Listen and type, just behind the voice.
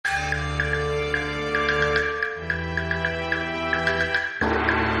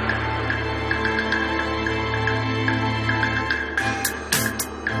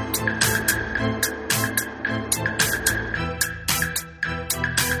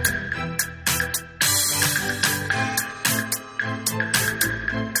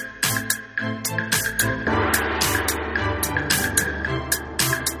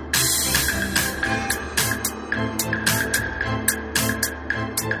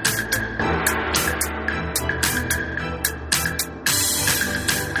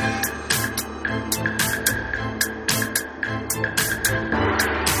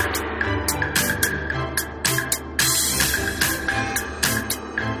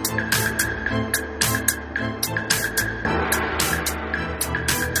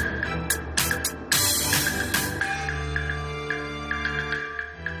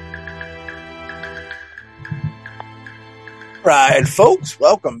right, folks,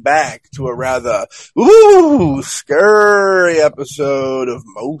 welcome back to a rather scary episode of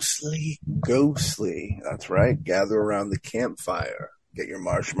Mostly Ghostly. That's right, gather around the campfire, get your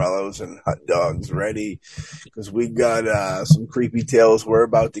marshmallows and hot dogs ready, because we got some creepy tales we're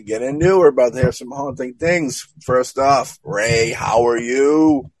about to get into. We're about to hear some haunting things. First off, Ray, how are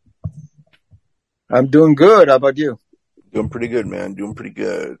you? I'm doing good. How about you? Doing pretty good, man. Doing pretty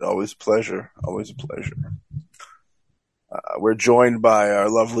good. Always a pleasure. Always a pleasure. We're joined by our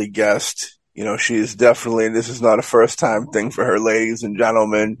lovely guest. You know, she is definitely, this is not a first time thing for her, ladies and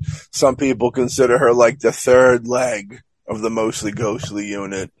gentlemen. Some people consider her like the third leg of the Mostly Ghostly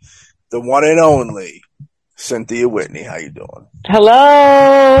unit. The one and only Cynthia Whitney. How you doing?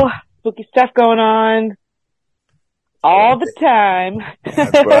 Hello. Spooky stuff going on all the time.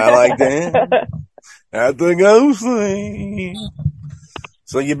 That's what I like to hear. At the Ghostly.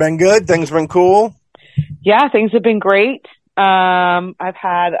 So you been good? Things been cool? Yeah, things have been great. I've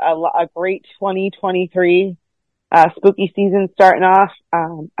had a great 2023 spooky season starting off.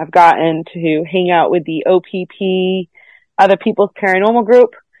 I've gotten to hang out with the OPP, Other People's Paranormal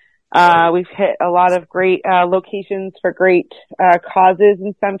group. We've hit a lot of great locations for great causes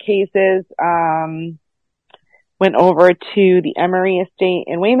in some cases. Went over to the Emery Estate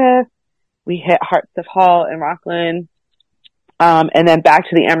in Weymouth. We hit Hearts of Hall in Rockland. And then back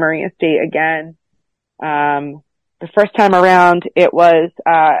to the Emery Estate again. The first time around, it was,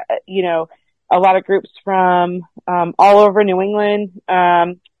 a lot of groups from, all over New England.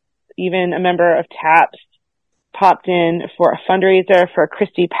 Even a member of TAPS popped in for a fundraiser for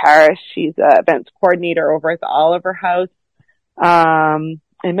Christy Parrish. She's a events coordinator over at the Oliver House,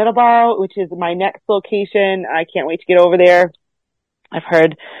 in Middleborough, which is my next location. I can't wait to get over there. I've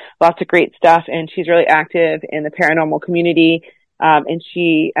heard lots of great stuff, and she's really active in the paranormal community. And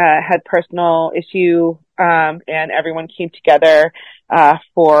she had personal issue, and everyone came together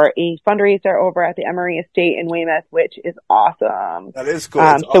for a fundraiser over at the Emery Estate in Weymouth, which is awesome. That is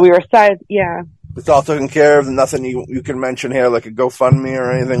cool. So we were excited, yeah. It's all taken care of. Nothing you can mention here, like a GoFundMe or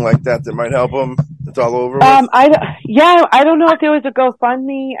anything like that might help them. It's all over with. I don't know if there was a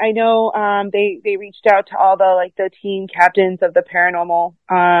GoFundMe. I know they reached out to all the team captains of the paranormal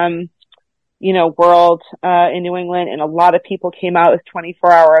world in New England, and a lot of people came out. It was a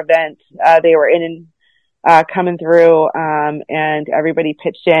 24-hour event. They were in and coming through, and everybody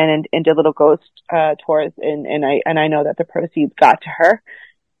pitched in and did little ghost tours, and I know that the proceeds got to her.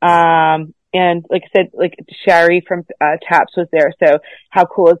 And like I said, Shari from TAPS was there. So how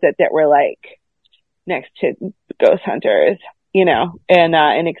cool is it that we're next to ghost hunters,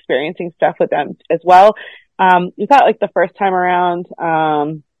 and experiencing stuff with them as well. We thought the first time around,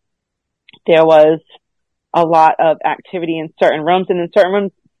 there was a lot of activity in certain rooms, and in certain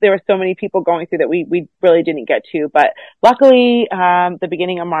rooms there were so many people going through that we really didn't get to. But luckily, the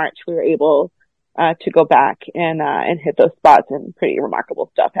beginning of March, we were able to go back and hit those spots, and pretty remarkable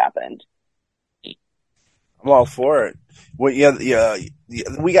stuff happened. I'm all for it. Well, we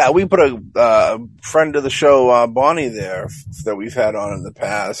put a friend of the show, Bonnie, there that we've had on in the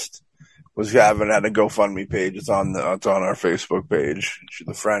past. Haven't had a GoFundMe page. It's on our Facebook page. She's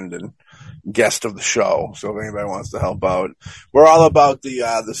a friend and guest of the show. So if anybody wants to help out, we're all about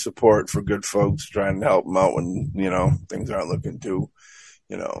the support for good folks, trying to help them out when things aren't looking too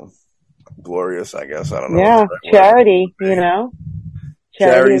glorious. I guess I don't know. Yeah, charity.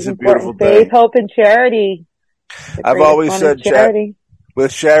 Charity is a beautiful important. thing. Faith, hope, and charity. I've always said charity.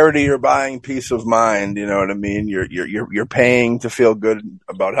 With charity, you're buying peace of mind. You know what I mean? You're paying to feel good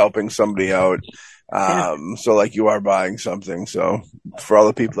about helping somebody out. So you are buying something. So for all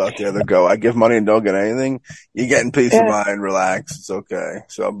the people out there that go, I give money and don't get anything, you're getting peace of mind. Relax. It's okay.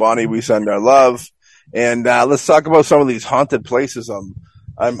 So Bonnie, we send our love, and let's talk about some of these haunted places.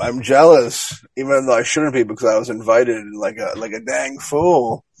 I'm jealous, even though I shouldn't be, because I was invited like a dang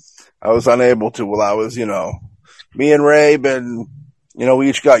fool. I was unable to. Well, I was, me and Ray we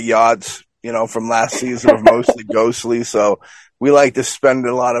each got yachts, from last season of Mostly Ghostly. So we like to spend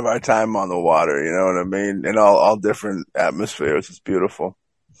a lot of our time on the water, you know what I mean? In all different atmospheres. It's beautiful.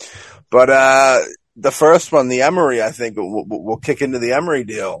 But, the first one, the Emery, I think we'll kick into the Emery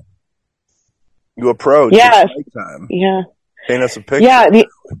deal. You approach. Yes. Time. Yeah. Paint us a picture. Yeah. The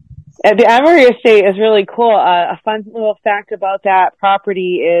Emery Estate is really cool. A fun little fact about that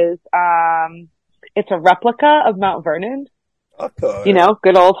property is, it's a replica of Mount Vernon. Okay.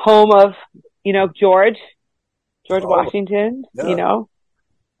 Good old home of, George Washington, and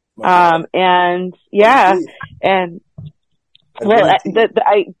yeah, and well,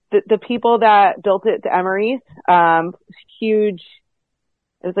 the people that built it, the Emerys, huge,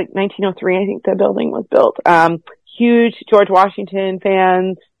 it was 1903, I think the building was built, huge George Washington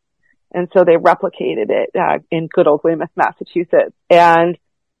fans. And so they replicated it, in good old Weymouth, Massachusetts. And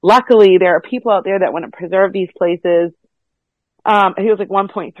luckily there are people out there that want to preserve these places. I think it was like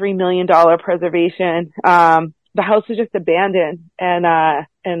 $1.3 million preservation. The house was just abandoned, and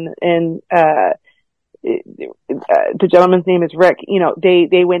the gentleman's name is Rick. You know,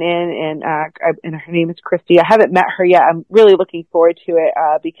 they went in and her name is Christy. I haven't met her yet. I'm really looking forward to it,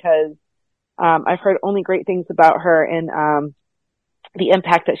 because, I've heard only great things about her and, the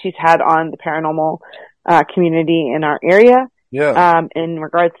impact that she's had on the paranormal, community in our area. Yeah. In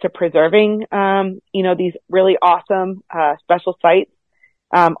regards to preserving, these really awesome, special sites.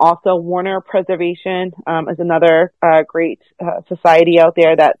 Also Warner Preservation, is another, great, society out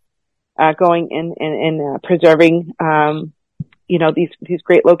there that's, going in preserving, these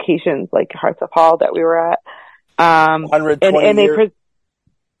great locations like Hearts of Hall that we were at.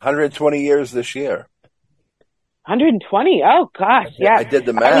 120 years this year. 120. Oh gosh. Yeah. I did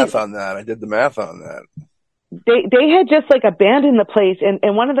the math on that. They had just like abandoned the place.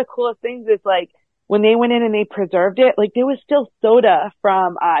 And one of the coolest things is like when they went in and they preserved it, like there was still soda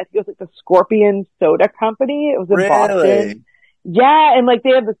from, I think it was like the Scorpion Soda Company. It was in Boston. Yeah. And like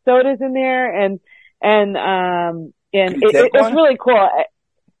they have the sodas in there and it was really cool.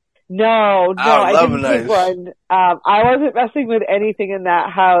 No, I didn't take one. I wasn't messing with anything in that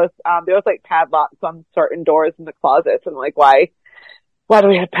house. There was like padlocks on certain doors in the closets. And I'm like, why do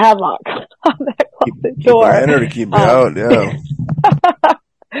we have padlocks on that closet door? Keep to keep you out, yeah.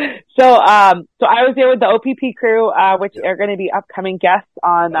 So I was there with the OPP crew, which are going to be upcoming guests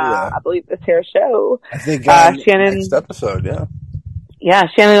on, I believe this here show. I think, Shannon, next episode, yeah. Yeah,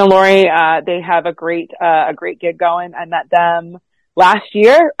 Shannon and Lori, they have a great gig going. I met them last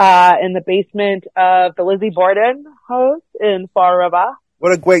year, in the basement of the Lizzie Borden house in Fall River.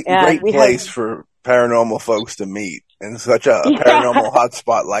 What a great place for paranormal folks to meet in such a paranormal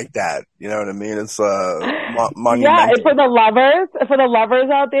hotspot like that. You know what I mean? It's, monumental. Yeah, and for the lovers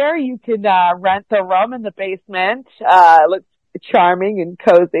out there, you can, rent the room in the basement. It looks charming and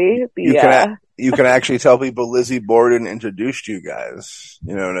cozy. You can actually tell people Lizzie Borden introduced you guys.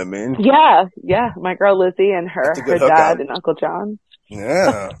 You know what I mean? Yeah. My girl Lizzie and her dad and Uncle John.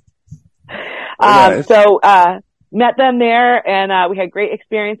 Yeah. So, met them there and, we had great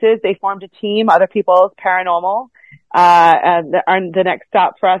experiences. They formed a team, Other People's Paranormal. And the next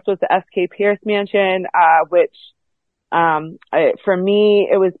stop for us was the S.K. Pierce Mansion, which, for me,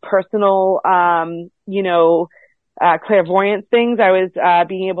 it was personal, clairvoyance things. I was,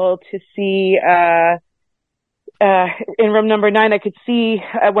 being able to see, in room number 9, I could see,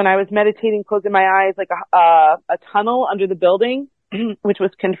 when I was meditating, closing my eyes, like a tunnel under the building, which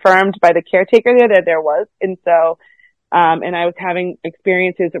was confirmed by the caretaker there that there was. And so, and I was having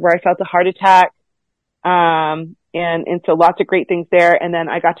experiences where I felt a heart attack. And so lots of great things there. And then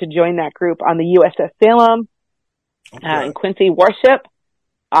I got to join that group on the USS Salem, in Quincy Warship.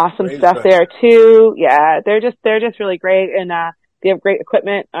 Awesome stuff there too. Yeah, they're just really great. And, they have great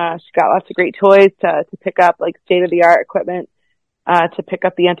equipment. She's got lots of great toys to pick up, like state of the art equipment, to pick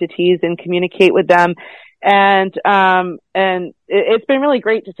up the entities and communicate with them. And it's been really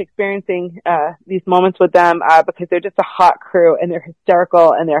great just experiencing, these moments with them, because they're just a hot crew and they're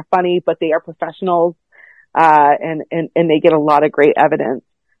hysterical and they're funny, but they are professionals. And they get a lot of great evidence.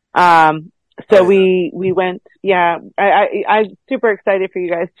 So we went, I'm super excited for you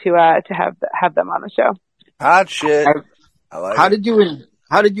guys to have them on the show. Hot shit. I like how did you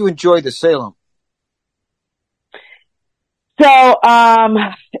enjoy the Salem? So,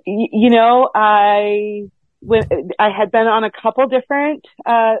 I had been on a couple different,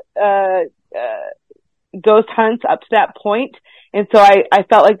 ghost hunts up to that point. And so I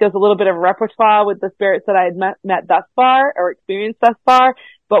felt like there's a little bit of repertoire with the spirits that I had met thus far or experienced thus far.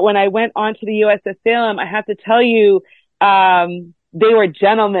 But when I went on to the USS Salem, I have to tell you, they were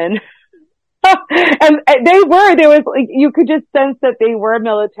gentlemen. And there was like, you could just sense that they were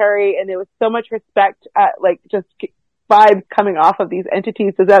military and there was so much respect, just vibes coming off of these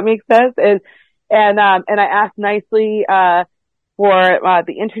entities. Does that make sense? And I asked nicely, for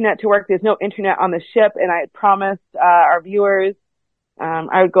the internet to work. There's no internet on the ship, and I had promised our viewers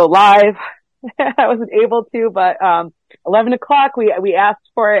I would go live. I wasn't able to, but 11 o'clock we asked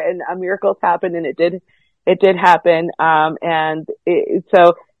for it, and miracles happened, and it did happen.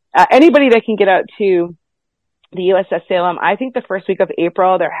 So anybody that can get out to the USS Salem, I think the first week of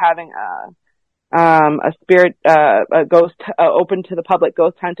April they're having a spirit a ghost open to the public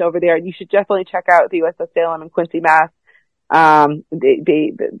ghost hunt over there. You should definitely check out the USS Salem in Quincy, Mass.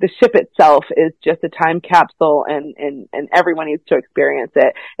 The ship itself is just a time capsule and everyone needs to experience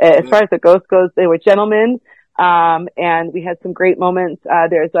it. As far as the ghost goes, they were gentlemen. And we had some great moments.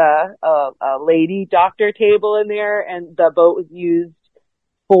 There's a lady doctor table in there, and the boat was used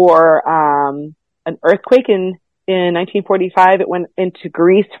for, an earthquake in 1945. It went into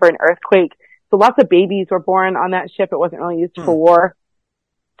Greece for an earthquake. So lots of babies were born on that ship. It wasn't really used for war.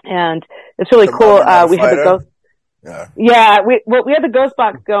 And it's really cool. We had the ghost. Yeah. We had the ghost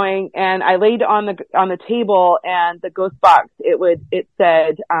box going, and I laid on the table, and the ghost box, it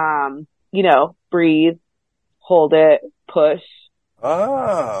said, breathe, hold it, push.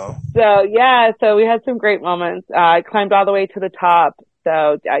 Oh. So we had some great moments. I climbed all the way to the top.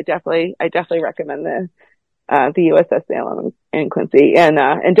 So I definitely recommend the USS Salem in Quincy, and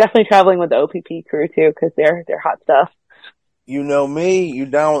definitely traveling with the OPP crew too, cause they're hot stuff. You know me, you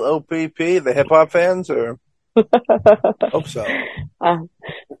down with OPP, the hip hop fans, or? Hope so.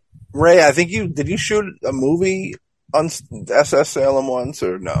 Ray, I think did you shoot a movie on SS Salem once,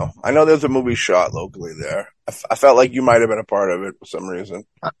 or no? I know there's a movie shot locally there. I felt like you might have been a part of it for some reason.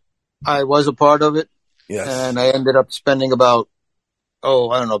 I was a part of it. Yes. And I ended up spending about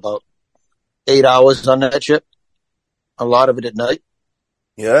 8 hours on that ship. A lot of it at night.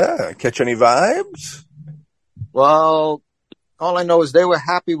 Yeah. Catch any vibes? Well, all I know is they were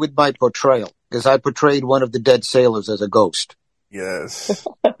happy with my portrayal, because I portrayed one of the dead sailors as a ghost. Yes.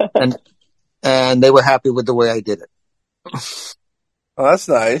 and they were happy with the way I did it. Oh, that's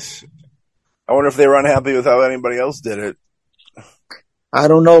nice. I wonder if they were unhappy with how anybody else did it. I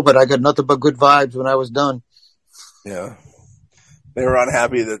don't know, but I got nothing but good vibes when I was done. Yeah. They were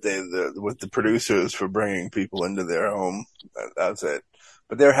unhappy with the producers for bringing people into their home. That's it.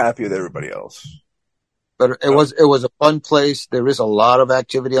 But they're happy with everybody else. But it was a fun place. There is a lot of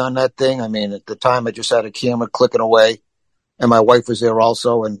activity on that thing. I mean, at the time, I just had a camera clicking away, and my wife was there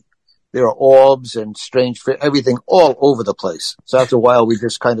also, and there are orbs and strange everything all over the place. So after a while, we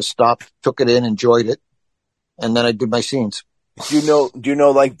just kind of stopped, took it in, enjoyed it, and then I did my scenes. Do you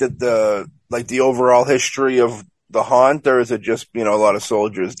know like the overall history of the haunt, or is it just, a lot of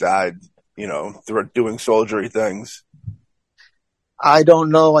soldiers died, through doing soldiery things? I don't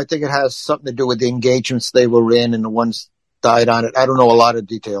know. I think it has something to do with the engagements they were in and the ones died on it. I don't know a lot of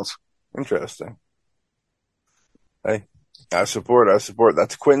details. Interesting. Hey, I support.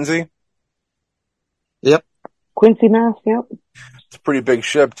 That's Quincy? Yep. Quincy, Mass, yep. It's a pretty big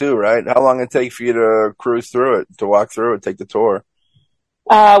ship too, right? How long did it take for you to cruise through it, to walk through it, take the tour?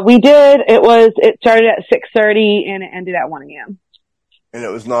 We did. It started at 6:30 and it ended at 1 a.m. And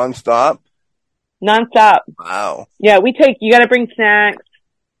it was nonstop? Nonstop. Wow. Yeah, you gotta bring snacks,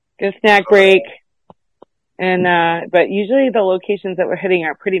 get a snack break. And, but usually the locations that we're hitting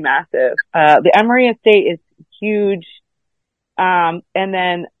are pretty massive. The Emery Estate is huge. And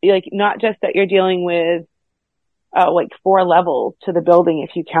then, not just that you're dealing with, 4 levels to the building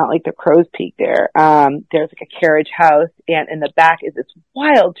if you count, the Crow's Peak there. There's, a carriage house, and in the back is this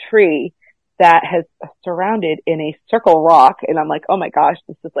wild tree that has surrounded in a circle rock. And I'm like, oh my gosh,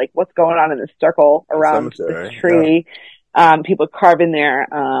 this is what's going on in this circle around this tree? Yeah. People carving their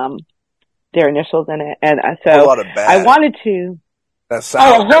initials in it. And so I wanted to. That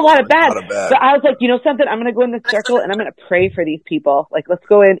sounds a whole lot of bad. So I was like, something, I'm going to go in this circle and I'm going to pray for these people. Let's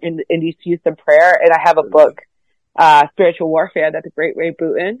go in and just use some prayer. And I have a book, Spiritual Warfare, that the great Ray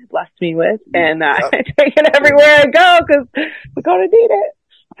Booten blessed me with. And I take it everywhere I go because we're going to need it.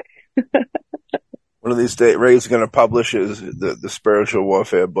 One of these days, Ray's going to publish the Spiritual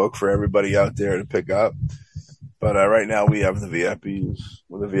Warfare book for everybody out there to pick up. But right now we have the VIPs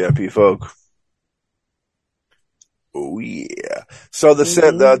with the VIP folk. Oh yeah. So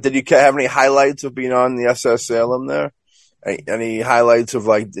did you have any highlights of being on the SS Salem there? Any highlights of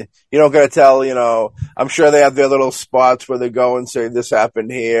you don't gotta tell, I'm sure they have their little spots where they go and say this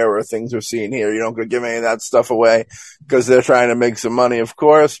happened here or things were seen here. You don't gotta give any of that stuff away because they're trying to make some money, of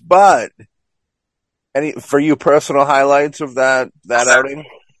course. But for you, personal highlights of that outing?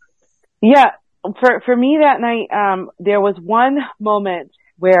 Yeah. For me that night, there was one moment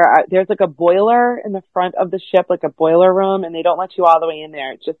where there's a boiler in the front of the ship, a boiler room, and they don't let you all the way in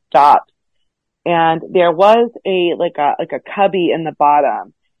there. It just stops. And there was a cubby in the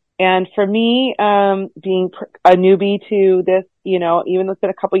bottom. And for me, being a newbie to this, even though it's been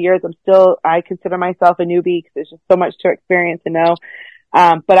a couple years, I consider myself a newbie because there's just so much to experience and know.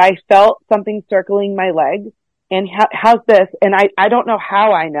 But I felt something circling my legs. And how's this? And I don't know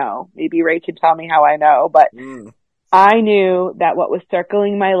how I know. Maybe Ray could tell me how I know, but I knew that what was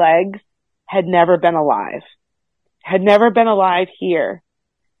circling my legs had never been alive here.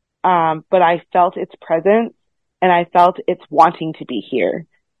 But I felt its presence and I felt its wanting to be here.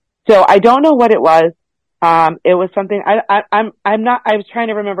 So I don't know what it was. It was something I was trying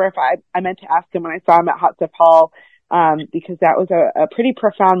to remember if I meant to ask him when I saw him at Hot Stuff Hall, because that was a pretty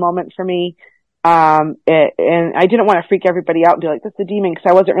profound moment for me. And I didn't want to freak everybody out and be like, that's a demon, because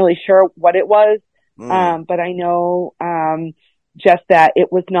I wasn't really sure what it was. But I know, just that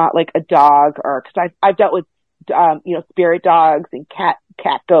it was not like a dog, or, cause I've dealt with, spirit dogs and cat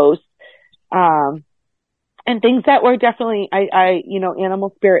ghosts, and things that were definitely, animal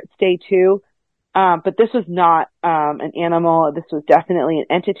spirits stay too. But this was not, an animal. This was definitely an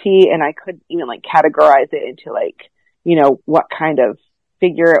entity, and I couldn't even like categorize it into like, what kind of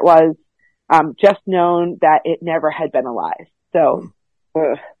figure it was. Just known that it never had been alive. So,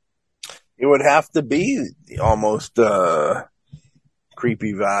 it would have to be almost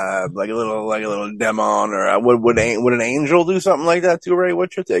creepy vibe, like a little demon, or would an angel do something like that too, Ray?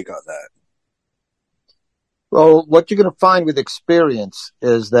 What's your take on that? Well, what you're going to find with experience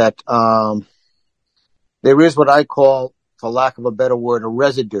is that there is what I call, for lack of a better word, a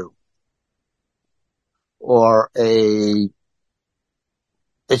residue, or I'll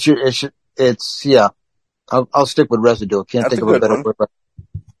stick with residue. I can't think of a better word.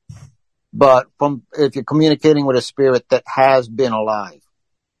 But if you're communicating with a spirit that has been alive,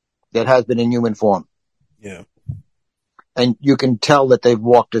 that has been in human form. Yeah. And you can tell that they've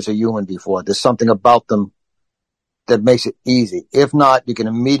walked as a human before. There's something about them that makes it easy. If not, you can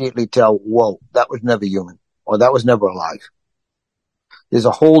immediately tell, whoa, that was never human, or that was never alive. There's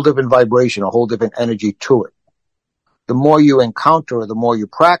a whole different vibration, a whole different energy to it. The more you encounter, the more you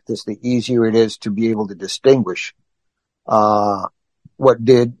practice, the easier it is to be able to distinguish what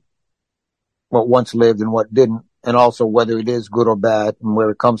once lived and what didn't, and also whether it is good or bad and where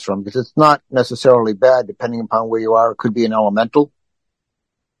it comes from. Because it's not necessarily bad, depending upon where you are. It could be an elemental.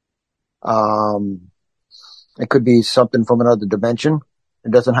 It could be something from another dimension.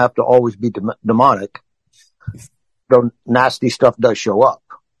 It doesn't have to always be demonic. Though nasty stuff does show up.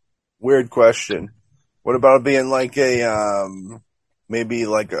 Weird question. What about being like maybe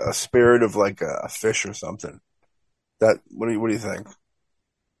like a spirit of like a fish or something? What do you think?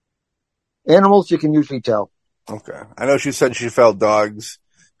 Animals, you can usually tell. Okay. I know she said she felt dogs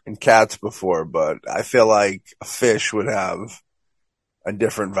and cats before, but I feel like a fish would have a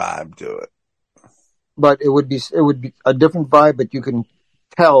different vibe to it. But it would be a different vibe, but you can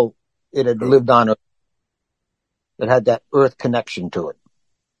tell it had lived on Earth. It had that Earth connection to it.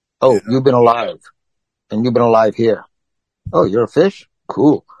 Oh, yeah. You've been alive. And you've been alive here. Oh, you're a fish?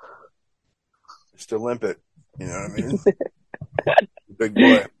 Cool. Just a limpet. You know what I mean? Big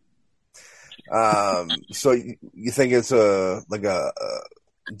boy. So you think it's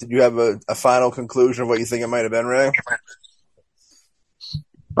did you have a final conclusion of what you think it might have been, Ray?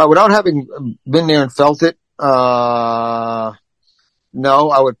 Without having been there and felt it, no,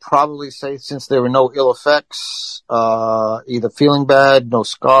 I would probably say, since there were no ill effects, either feeling bad, no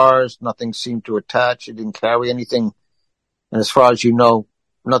scars, nothing seemed to attach, it didn't carry anything. And as far as you know,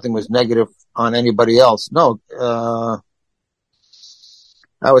 nothing was negative on anybody else. No,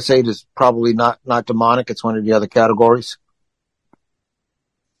 I would say it is probably not demonic. It's one of the other categories.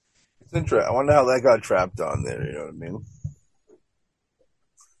 It's interesting. I wonder how that got trapped on there. You know what I mean?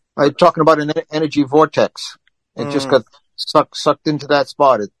 I'm talking about an energy vortex. It just got sucked into that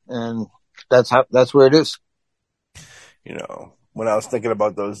spot, and that's where it is. You know, when I was thinking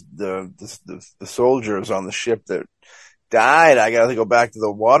about the soldiers on the ship that died, I got to go back to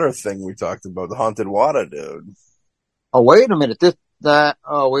the water thing we talked about, the haunted water, dude. Oh, wait a minute. Wait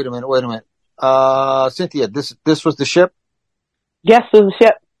a minute. Cynthia, this was the ship? Yes, it was the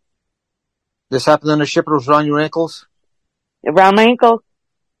ship. This happened on the ship. It was around your ankles? Around my ankles.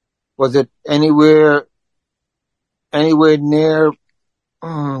 Was it anywhere near,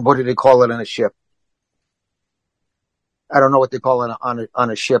 what do they call it on a ship? I don't know what they call it on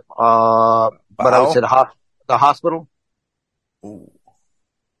a ship. But I would say the hospital. Ooh.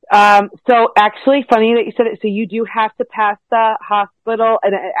 So actually, funny that you said it. So you do have to pass the hospital,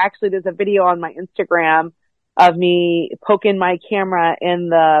 and actually there's a video on my Instagram of me poking my camera in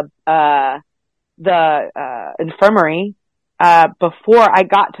the infirmary, before I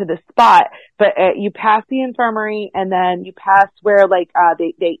got to the spot. But, you pass the infirmary, and then you pass where, they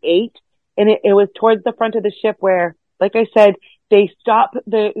ate, and it was towards the front of the ship where, like I said, they stop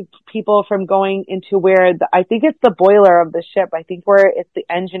the people from going into where I think it's the boiler of the ship. I think where it's the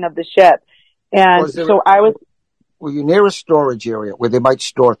engine of the ship. And were you near a storage area where they might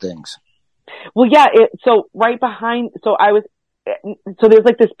store things? Well, yeah. So right behind, so there's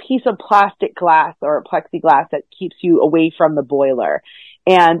like this piece of plastic glass or plexiglass that keeps you away from the boiler.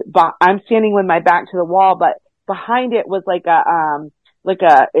 And I'm standing with my back to the wall, but behind it was like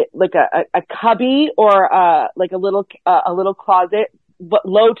a cubby or like a little closet, but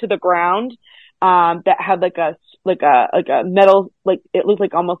low to the ground, that had like a metal, like it looked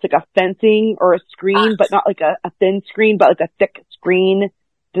like almost like a fencing or a screen, but not like a thin screen, but like a thick screen,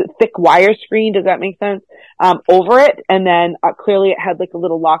 thick wire screen. Does that make sense? Over it. And then clearly it had like a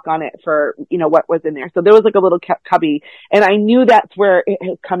little lock on it for, what was in there. So there was like a little cubby, and I knew that's where it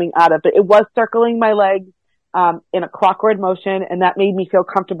was coming out of, but it was circling my legs, in a clockward motion. And that made me feel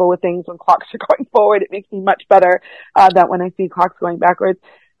comfortable with things when clocks are going forward. It makes me much better, than when I see clocks going backwards.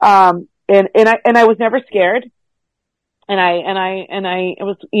 And I was never scared. And it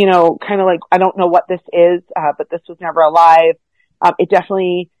was, kind of like, I don't know what this is, but this was never alive. It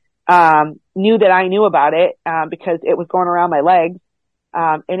definitely, knew that I knew about it, because it was going around my legs.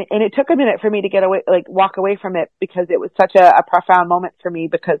 And it took a minute for me to get away, like walk away from it, because it was such a profound moment for me,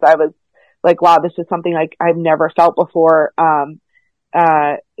 because I was like, wow, this is something like I've never felt before.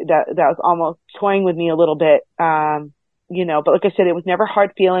 That was almost toying with me a little bit. But like I said, it was never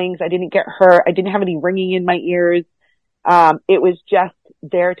hard feelings. I didn't get hurt. I didn't have any ringing in my ears. It was just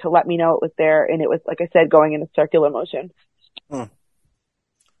there to let me know it was there. And it was, like I said, going in a circular motion. Hmm.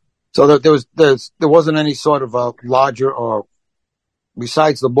 So there wasn't any sort of a larger, or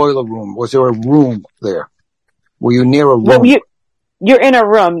besides the boiler room, was there a room there? Were you near a room? Well, you're in a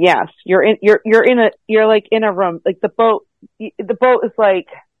room. Yes. You're like in a room. Like the boat is like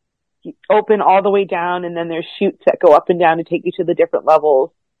open all the way down, and then there's chutes that go up and down to take you to the different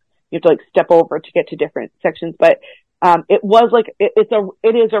levels. You have to like step over to get to different sections, but it was like it is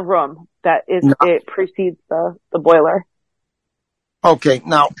a room that is no. It precedes the boiler. Okay,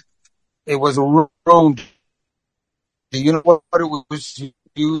 now it was a room. Do you know what it was?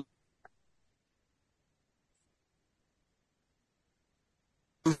 You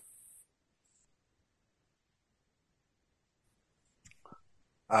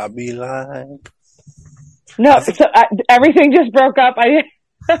I'll be lying. No, everything just broke up. I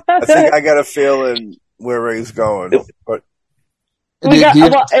think I got a feeling where Ray's going, but I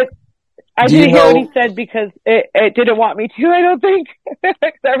didn't hear what he said because it didn't want me to. I don't think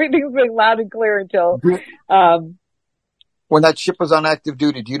everything's been loud and clear until. When that ship was on active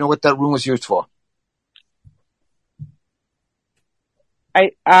duty, do you know what that room was used for? I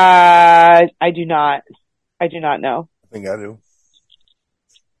do not. I do not know. I think I do.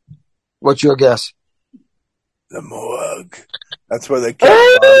 What's your guess? The morgue. That's where they kept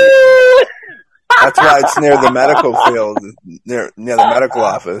bodies. That's why it's near the medical field, near the medical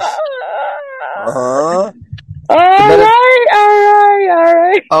office. Uh-huh. All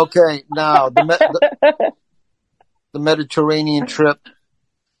right. Okay, now the Mediterranean trip,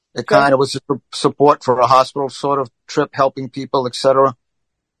 it kind of was support for a hospital sort of trip, helping people, etc.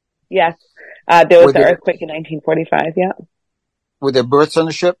 Yes. There was an earthquake in 1945, yeah. Were there births on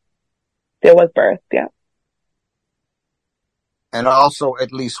the ship? There was birth, yeah. And also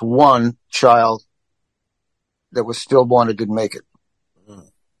at least one child that was stillborn and didn't make it.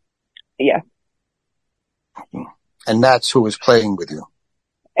 Yeah. And that's who was playing with you.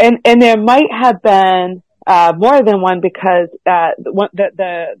 And there might have been more than one, because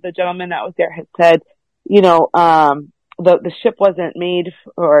the gentleman that was there had said, the ship wasn't made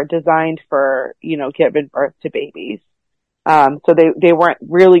or designed for, giving birth to babies. So they weren't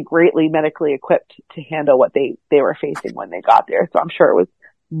really greatly medically equipped to handle what they were facing when they got there. So I'm sure it was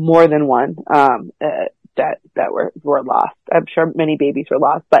more than one, that were lost. I'm sure many babies were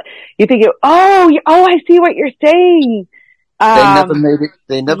lost, but you think, I see what you're saying. They never made it.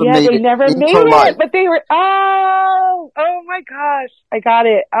 They never made it, but they were, oh my gosh, I got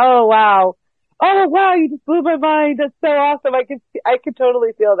it. Oh wow, you just blew my mind. That's so awesome. I could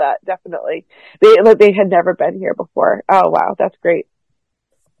totally feel that. Definitely. They had never been here before. Oh wow, that's great.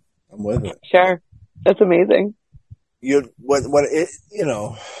 I'm with it. Sure. That's amazing. If it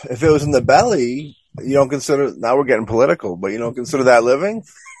was in the belly, you don't consider, now we're getting political, but you don't consider that living?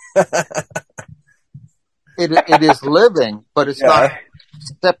 It is living, but it's not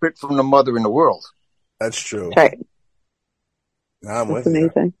separate from the mother in the world. That's true. Right. I'm That's with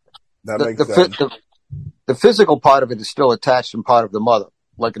amazing. You. That makes sense. The physical part of it is still attached and part of the mother,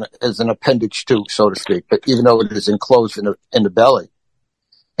 like as an appendage too, so to speak. But even though it is enclosed in the belly,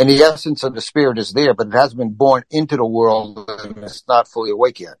 and the essence of the spirit is there, but it hasn't been born into the world and it's not fully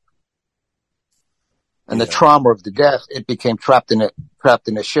awake yet. And the trauma of the death, it became trapped in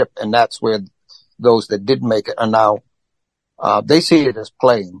the ship, and that's where those that did make it are now. They see it as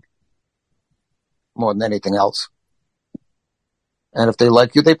playing more than anything else. And if they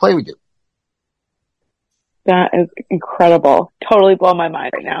like you, they play with you. That is incredible. Totally blow my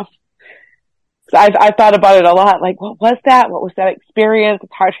mind right now. So I've thought about it a lot. Like, what was that? What was that experience?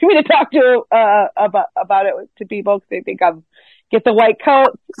 It's hard for me to talk to about it to people because they think I'm get the white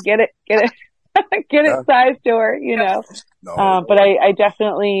coat, get it sized to her, you know. No. But I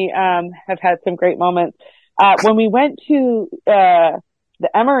definitely have had some great moments. When we went to the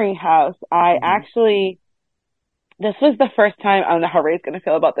Emery house, I actually. This was the first time, I don't know how Ray's going to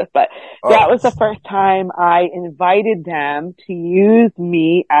feel about this, but that was the first time I invited them to use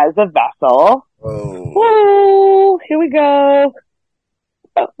me as a vessel. Oh. Woo! Here we go.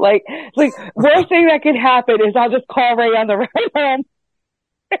 Like, worst thing that could happen is I'll just call Ray on the right hand.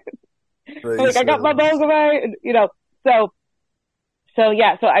 Like, I got my balls away, you know, so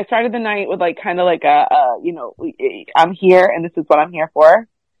yeah, so I started the night with like, kind of like you know, I'm here and this is what I'm here for.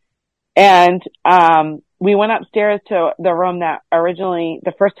 And, we went upstairs to the room that originally,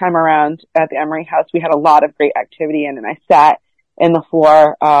 the first time around at the Emery house, we had a lot of great activity in, and I sat in the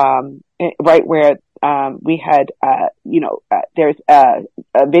floor, right where, we had, you know, there's a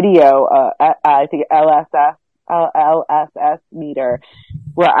video, I think LSS meter,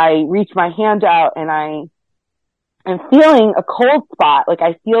 where I reach my hand out and I am feeling a cold spot, like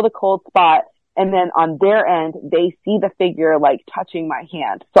I feel the cold spot. And then on their end, they see the figure like touching my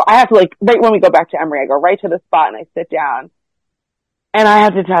hand. So I have to like, right when we go back to Emery, I go right to the spot and I sit down. And I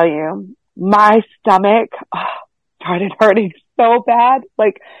have to tell you, my stomach started hurting so bad.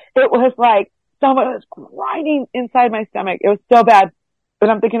 Like it was like someone was grinding inside my stomach. It was so bad. But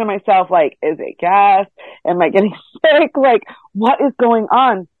I'm thinking to myself, like, is it gas? Am I getting sick? Like, what is going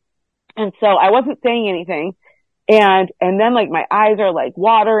on? And so I wasn't saying anything. And then like my eyes are like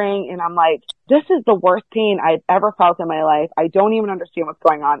watering and I'm like, this is the worst pain I've ever felt in my life. I don't even understand what's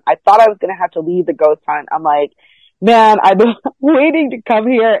going on. I thought I was going to have to leave the ghost hunt. I'm like, man, I've been waiting to come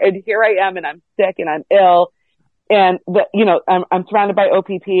here and here I am and I'm sick and I'm ill. And you know, I'm surrounded by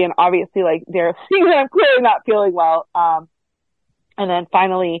OPP and obviously like they're seeing that I'm clearly not feeling well. And then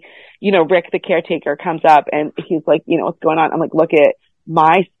finally, you know, Rick, the caretaker, comes up and he's like, you know, what's going on? I'm like, look at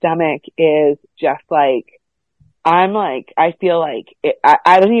my stomach is just like, I'm like, I feel like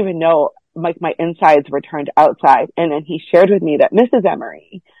I don't even know, like my insides were turned outside. And then he shared with me that Mrs.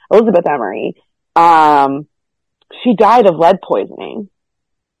 Emery, Elizabeth Emery, she died of lead poisoning.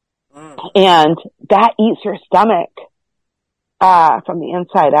 And that eats your stomach, from the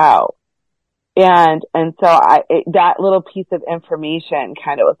inside out. And so that little piece of information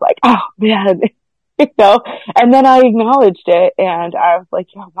kind of was like, oh man, you know, and then I acknowledged it and I was like,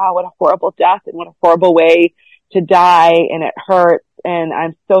 oh wow, what a horrible death and what a horrible way to die, and it hurts, and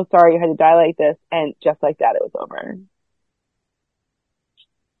I'm so sorry you had to die like this, and just like that, it was over.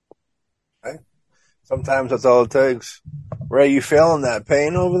 Okay. Sometimes that's all it takes. Ray, you feeling that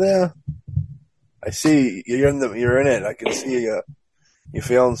pain over there? I see you're in it. I can see you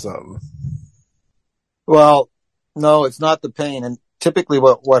feeling something. Well, no, it's not the pain, and typically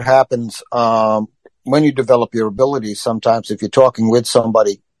what happens when you develop your abilities, sometimes if you're talking with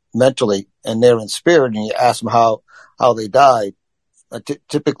somebody mentally and they're in spirit and you ask them how they died,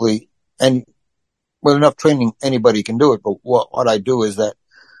 typically, and with enough training, anybody can do it. But what I do is that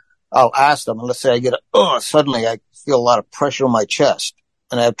I'll ask them, and let's say I get suddenly I feel a lot of pressure on my chest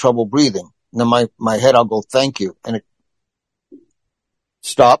and I have trouble breathing. And then my head, I'll go, thank you. And it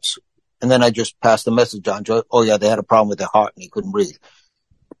stops. And then I just pass the message on to, oh yeah, they had a problem with their heart and they couldn't breathe.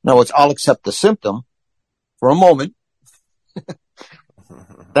 Now I'll accept the symptom for a moment.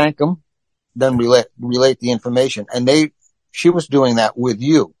 Thank them, then relate the information. And she was doing that with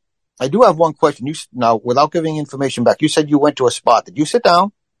you. I do have one question. Now, without giving information back, you said you went to a spot. Did you sit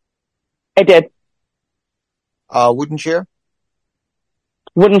down? I did. Wooden chair?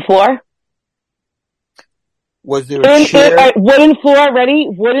 Wooden floor? Was there a chair? Wooden floor, ready?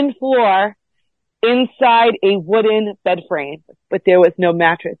 Wooden floor inside a wooden bed frame, but there was no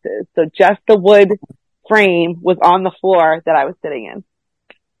mattresses. So just the wood frame was on the floor that I was sitting in.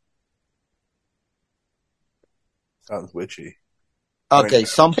 Sounds witchy. Okay,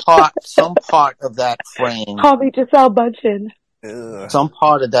 some part of that frame. Call me Giselle Bundchen. Some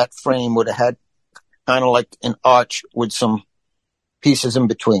part of that frame would have had kind of like an arch with some pieces in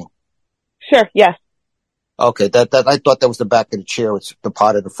between. Sure, yes. Okay, that I thought that was the back of the chair. It's the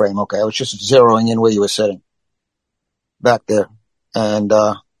part of the frame. Okay, I was just zeroing in where you were sitting. Back there. And,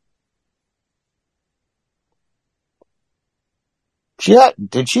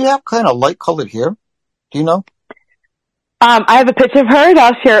 did she have kind of light colored hair? Do you know? I have a picture of her and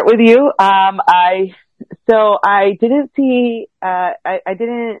I'll share it with you. I didn't see,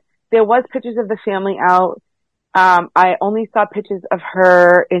 there was pictures of the family out. I only saw pictures of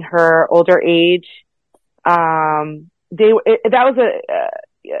her in her older age.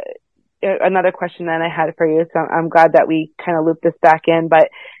 another question that I had for you. So I'm glad that we kind of looped this back in, but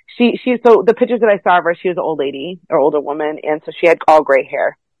so the pictures that I saw of her, she was an old lady or older woman. And so she had all gray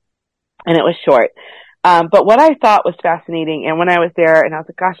hair and it was short. But what I thought was fascinating, and when I was there and I was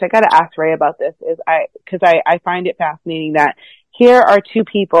like, gosh, I got to ask Ray about this, because I find it fascinating that here are two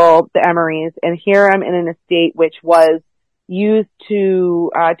people, the Emorys, and here I'm in an estate which was used to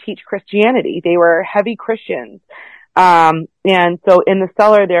teach Christianity. They were heavy Christians. And so in the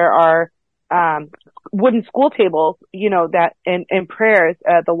cellar there are wooden school tables, that and prayers,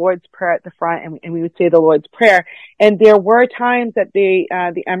 the Lord's Prayer at the front, and we would say the Lord's Prayer. And there were times that the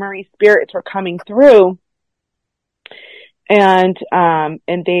Emory spirits were coming through, and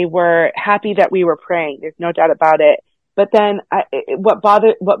they were happy that we were praying. There's no doubt about it. But then what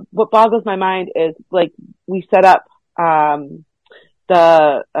boggles my mind is, like, we set up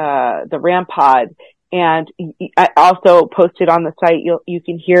the RAM pod, and I also posted on the site. You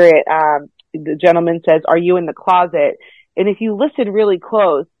can hear it. The gentleman says, "Are you in the closet?" And if you listen really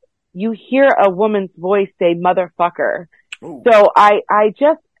close, you hear a woman's voice say "motherfucker." Ooh. So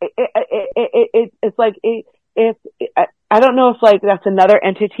it's like if I don't know if like that's another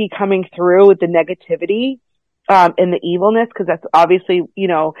entity coming through with the negativity and the evilness, because that's obviously,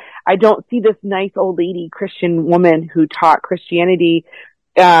 I don't see this nice old lady Christian woman who taught Christianity,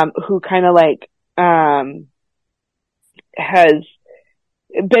 who kind of like has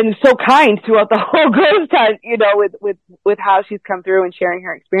been so kind throughout the whole ghost hunt, with how she's come through and sharing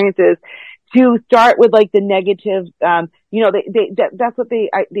her experiences, to start with like the negative, that's what they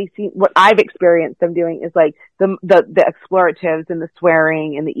see. What I've experienced them doing is like the exploratives and the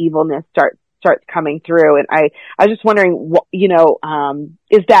swearing and the evilness starts coming through. And I was just wondering,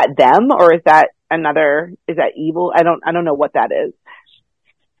 is that them, or is that evil? I don't know what that is.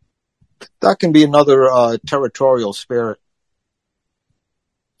 That can be another territorial spirit.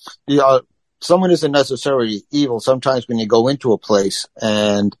 Someone isn't necessarily evil. Sometimes when you go into a place,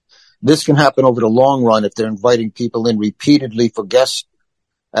 and this can happen over the long run if they're inviting people in repeatedly for guests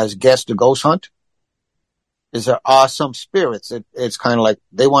to ghost hunt, is there are some spirits. It's kind of like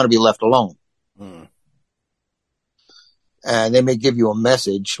they want to be left alone. Hmm. And they may give you a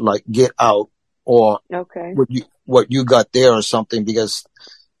message like "get out" or okay, what you got there or something, because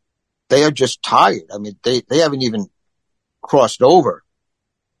they are just tired. I mean, they haven't even crossed over,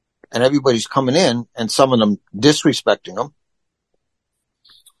 and everybody's coming in, and some of them disrespecting them,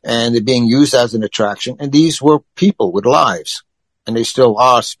 and they're being used as an attraction. And these were people with lives, and they still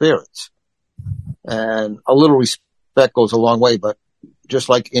are spirits. And a little respect goes a long way, but just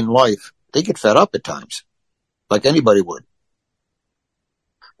like in life, they get fed up at times, like anybody would.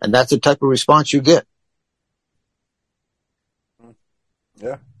 And that's the type of response you get.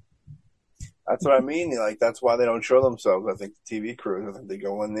 Yeah. That's what I mean. Like, that's why they don't show themselves. I think the TV crews, I think they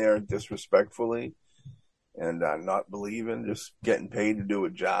go in there disrespectfully and not believing, just getting paid to do a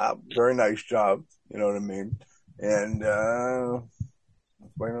job. Very nice job. You know what I mean? And that's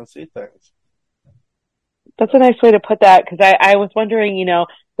why you don't see things. That's a nice way to put that, because I was wondering,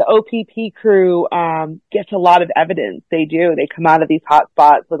 the OPP crew gets a lot of evidence. They do. They come out of these hot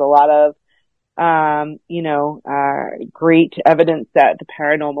spots with a lot of great evidence that the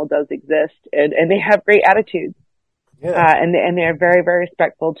paranormal does exist, and they have great attitudes. Yeah. And they're very, very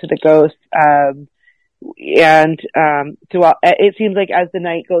respectful to the ghosts. Throughout, it seems like as the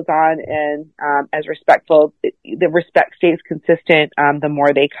night goes on and, as respectful, the respect stays consistent, the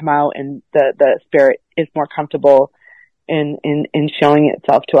more they come out, and the spirit is more comfortable in showing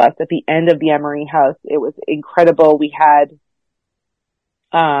itself to us. At the end of the Emery house, it was incredible. We had,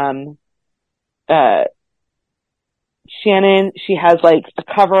 Shannon, she has like a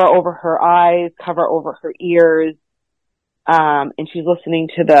cover over her eyes, cover over her ears, and she's listening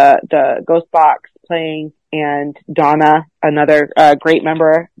to the ghost box playing. And Donna, another great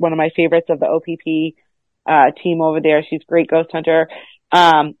member, one of my favorites of the OPP team over there, she's a great ghost hunter,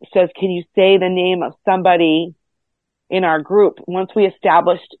 says, "Can you say the name of somebody in our group?" Once we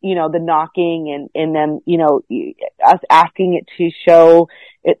established, the knocking and then, us asking it to show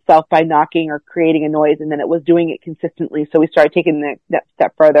itself by knocking or creating a noise, and then it was doing it consistently. So we started taking that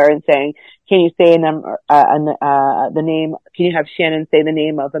step further and saying, "Can you say the name? Can you have Shannon say the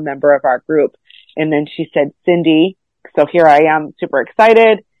name of a member of our group?" And then she said Cindy. So here I am, super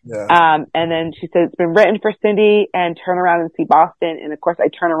excited. Yeah. And then she said, "It's been written for Cindy," and turn around and see Boston. And of course I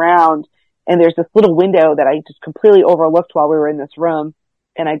turn around, and there's this little window that I just completely overlooked while we were in this room.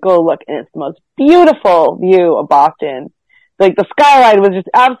 And I go look, and it's the most beautiful view of Boston. Like, the skyline was just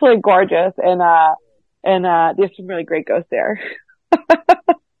absolutely gorgeous. And there's some really great ghosts there.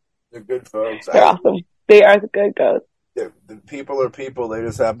 They're good folks. They're awesome. They are good ghosts. The people are people. They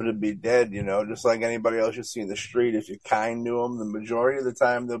just happen to be dead, just like anybody else you see in the street. If you're kind to them, the majority of the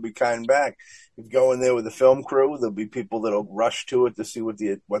time they'll be kind back. If you go in there with the film crew, there'll be people that'll rush to it to see what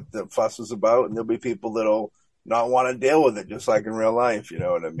the fuss is about, and there'll be people that'll not want to deal with it, just like in real life. You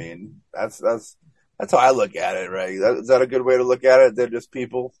know what I mean? That's how I look at it, right? Is that a good way to look at it? They're just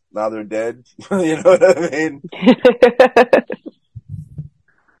people. Now they're dead. You know what I mean?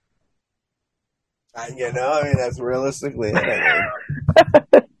 That's realistically it.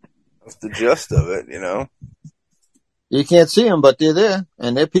 That's the gist of it, You can't see them, but they're there,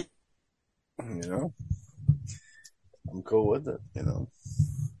 and they're people. I'm cool with it,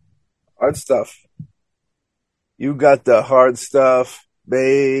 Hard stuff. You got the hard stuff,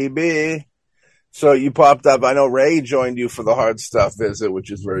 baby. So you popped up. I know Ray joined you for the hard stuff visit,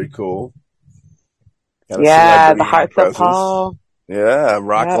 which is very cool. Yeah, the hard stuff hall. Yeah,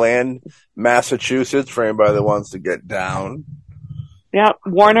 Rockland, yep. Massachusetts, for anybody that wants to get down. Yeah,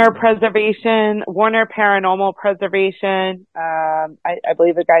 Warner Paranormal Preservation. I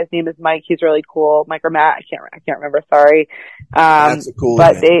believe the guy's name is Mike. He's really cool. Mike or Matt. I can't remember. Sorry. That's a cool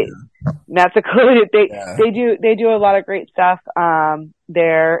but name. That's a cool. They do a lot of great stuff.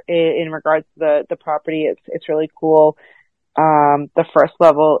 There in regards to the property. It's really cool. The first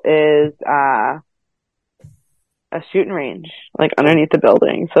level is, a shooting range, like underneath the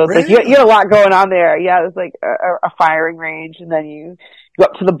building. So it's really? Like, you had a lot going on there. Yeah, there's like a firing range, and then you go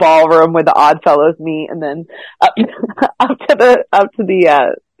up to the ballroom where the Odd Fellows meet, and then up to the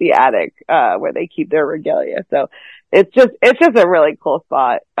attic, where they keep their regalia. So it's just a really cool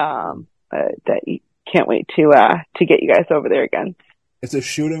spot, that you can't wait to get you guys over there again. It's a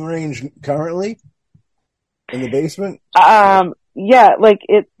shooting range currently in the basement? Yeah, like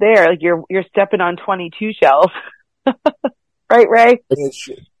it's there, like you're stepping on 22 shells. Right, Ray?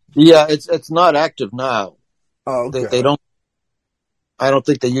 Yeah, it's not active now. Oh, okay. They don't. I don't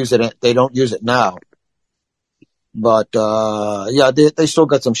think they use it. They don't use it now. But yeah, they still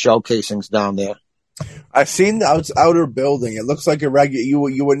got some shell casings down there. I've seen the outer building. It looks like a regular.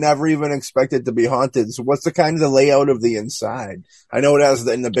 You would never even expect it to be haunted. So, what's the layout of the inside? I know it has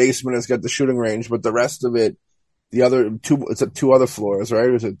in the basement. It's got the shooting range, but the rest of it, the other two. It's two other floors, right?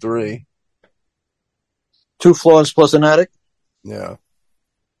 Or is it 3? 2 floors plus an attic. Yeah.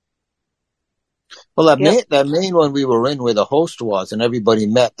 Well, that main one we were in, where the host was and everybody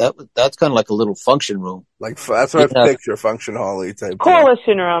met, that's kind of like a little function room. Like that's what I picture, function hall-y type.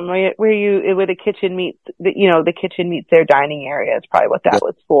 Coalition room, where the kitchen meets, the kitchen meets their dining area is probably what that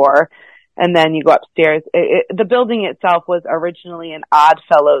was for. And then you go upstairs. The building itself was originally an Odd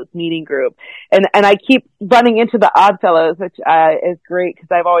Fellows meeting group. And I keep running into the Odd Fellows, which is great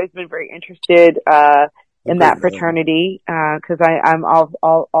because I've always been very interested in that fraternity, because I'm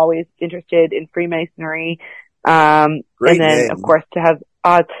always interested in Freemasonry. And then, name. Of course, to have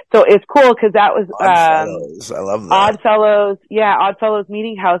odd. So it's cool because that was Odd Fellows. I love that. Odd Fellows, yeah, Odd Fellows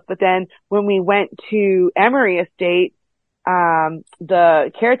meeting house. But then when we went to Emery Estate,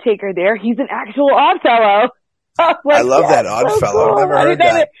 the caretaker there, he's an actual Odd Fellow. I love that Odd Fellow. Cool. I've never heard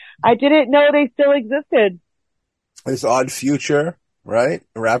that. I didn't know they still existed. There's Odd Future, right?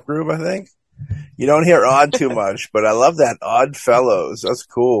 A rap group, I think. You don't hear Odd too much, but I love that Odd Fellows. That's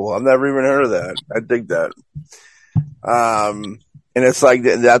cool. I've never even heard of that. I dig that. And it's like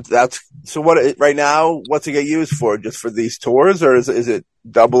that's so. What right now? What's it get used for? Just for these tours, or is it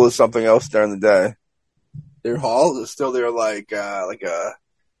double as something else during the day? Their hall is still there, like a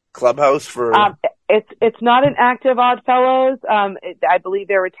clubhouse for. It's not an active Odd Fellows. I believe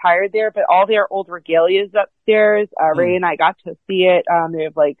they're retired there, but all their old regalia is upstairs. Ray and I got to see it. They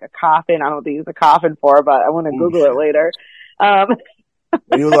have like a coffin. I don't know what they use a coffin for, but I want to Google it later.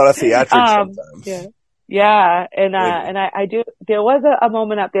 They do a lot of theatrics sometimes. Yeah. And I do. There was a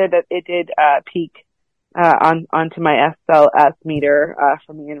moment up there that it did peak onto my SLS meter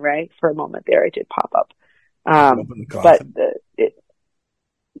for me and Ray for a moment there. It did pop up. But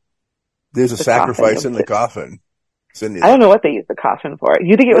there's a sacrifice in the coffin. Cynthia. I don't know what they use the coffin for.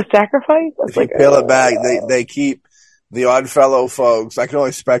 You think it was sacrifice? If you peel it back, they keep the Odd Fellow folks. I can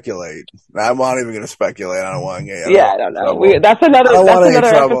only speculate. I'm not even going to speculate. I don't want to get I don't know. That's another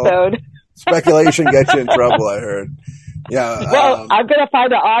episode. Speculation gets you in trouble, I heard. Yeah. Well, I'm going to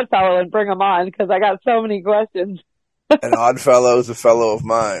find an Odd Fellow and bring him on because I got so many questions. An Odd Fellow is a fellow of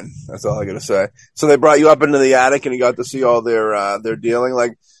mine. That's all I got to say. So they brought you up into the attic and you got to see all their dealing.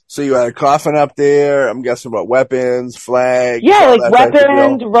 Like, so you had a coffin up there. I'm guessing about weapons, flags. Yeah, like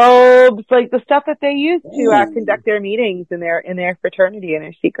weapons, robes, like the stuff that they use to conduct their meetings in their fraternity and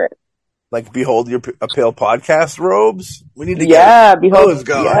their secret. Like, behold your a pale podcast robes. We need to get behold those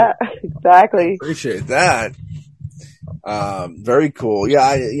going. Yeah, exactly. Appreciate that. Very cool. Yeah,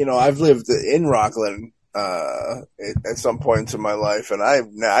 I've lived in Rockland at some points in my life, and I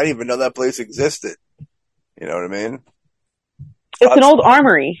didn't even know that place existed. You know what I mean? It's an old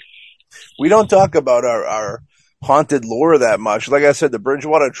armory. We don't talk about our haunted lore that much. Like I said, the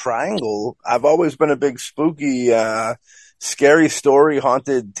Bridgewater Triangle, I've always been a big spooky, scary story,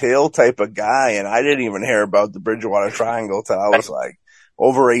 haunted tale type of guy, and I didn't even hear about the Bridgewater Triangle till I was like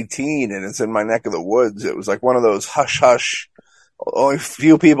over 18, and it's in my neck of the woods. It was like one of those hush-hush, only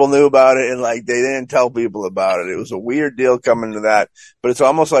few people knew about it, and like they didn't tell people about it. It was a weird deal coming to that, but it's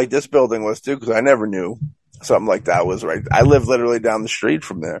almost like this building was too, because I never knew something like that was right. I lived literally down the street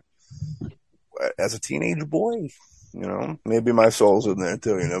from there as a teenage boy. Maybe my soul's in there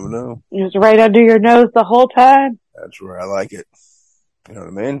too. You never know. It was right under your nose the whole time. That's where I like it. You know what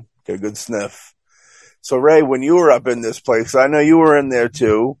I mean? Get a good sniff. So Ray, when you were up in this place, I know you were in there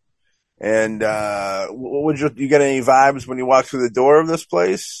too. And what would you get any vibes when you walked through the door of this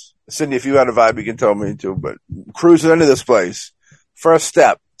place? Cindy, if you had a vibe, you can tell me too. But cruising into this place, first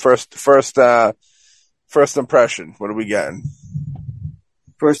step, first impression. What are we getting?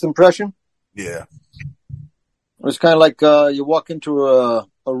 First impression? Yeah. It was kind of like you walk into a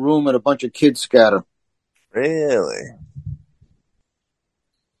room and a bunch of kids scatter. Really?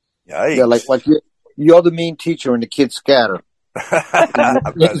 Yikes. Yeah, like you're the mean teacher and the kids scatter.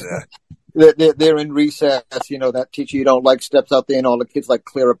 They're in recess. That teacher you don't like steps out there and all the kids like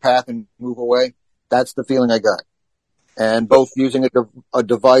clear a path and move away. That's the feeling I got. And both using a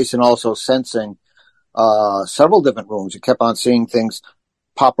device and also sensing several different rooms. You kept on seeing things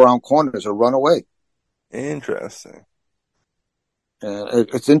pop around corners or run away. Interesting.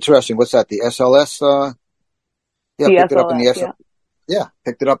 It's interesting. What's that? The SLS? Yeah, picked it up in the SLS. Yeah,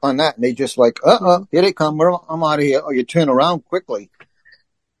 picked it up on that. And they just like, here they come. I'm out of here. Oh, you turn around quickly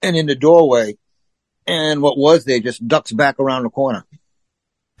and in the doorway. And what was there just ducks back around the corner.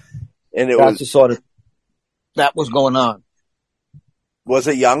 And that's the sort of, that was going on. Was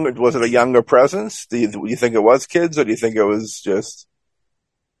it younger? Was it a younger presence? Do you think it was kids, or do you think it was just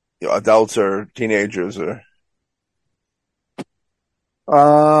adults or teenagers or?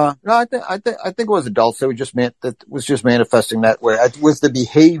 No, I think it was adults. It was just manifesting that way. It was the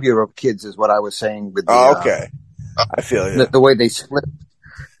behavior of kids, is what I was saying. With the, okay, I feel you. The way they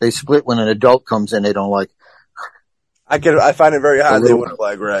split when an adult comes in. They don't like. I find it very hard. They wouldn't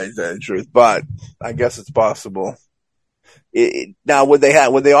like, right? The truth, but I guess it's possible. Now, would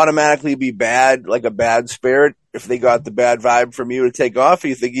they automatically be bad, like a bad spirit, if they got the bad vibe from you to take off? Or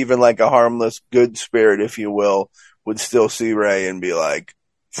you think even like a harmless, good spirit, if you will, would still see Ray and be like,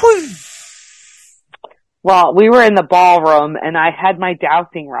 phew. Well, we were in the ballroom and I had my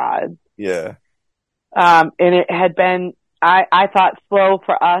dowsing rods. Yeah. And it had been, I thought slow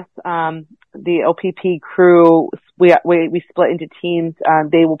for us. The OPP crew, we split into teams.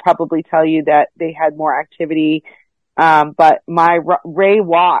 They will probably tell you that they had more activity. But Ray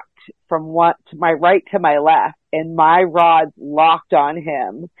walked from my right to my left, and my rods locked on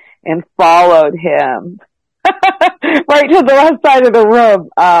him and followed him right to the left side of the room,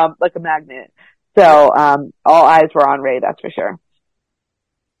 like a magnet. So, all eyes were on Ray, that's for sure.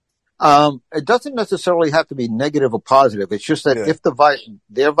 It doesn't necessarily have to be negative or positive. It's just that if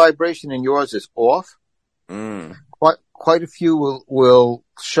their vibration and yours is off, quite a few will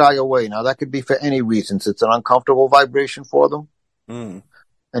shy away. Now that could be for any reasons. It's an uncomfortable vibration for them.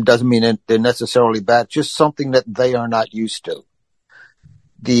 And doesn't mean they're necessarily bad, just something that they are not used to.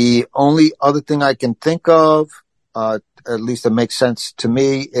 The only other thing I can think of, at least that makes sense to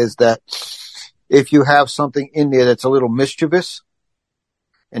me, is that if you have something in there that's a little mischievous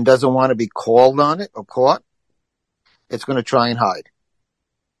and doesn't want to be called on it or caught, it's going to try and hide.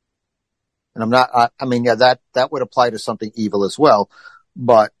 And that would apply to something evil as well.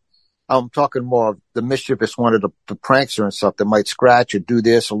 But I'm talking more of the mischievous one of the prankster and stuff that might scratch or do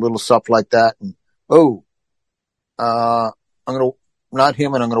this, a little stuff like that. And, not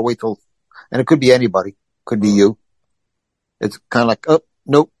him, and I'm going to wait till, and it could be anybody. Could be you. It's kind of like,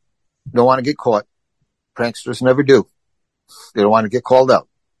 nope, don't want to get caught. Pranksters never do. They don't want to get called out.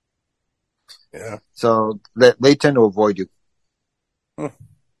 Yeah. So they tend to avoid you. And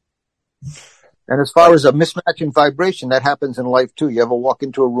as far as a mismatch in vibration, that happens in life too. You ever walk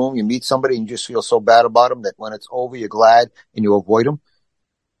into a room, you meet somebody and you just feel so bad about them that when it's over, you're glad and you avoid them?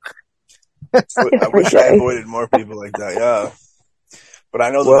 I wish I avoided more people like that, yeah. But I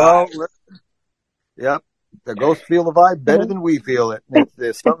know the vibe. Yeah. The ghosts feel the vibe better than we feel it.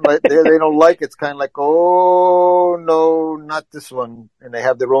 There's something right there they don't like. It's kind of like, oh, no, not this one. And they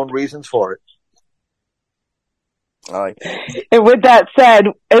have their own reasons for it. And with that said,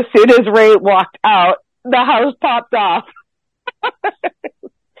 as soon as Ray walked out, the house popped off.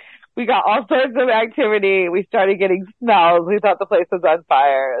 We got all sorts of activity. We started getting smells. We thought the place was on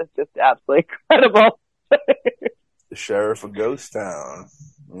fire. It was just absolutely incredible. The sheriff of Ghost Town.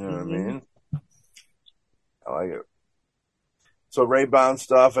 You know what I mean? I like it. So Ray bounced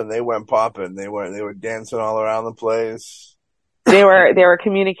stuff and they went popping. They were dancing all around the place. They were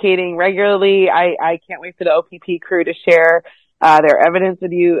communicating regularly. I can't wait for the OPP crew to share their evidence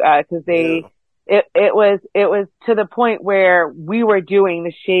with you because it was to the point where we were doing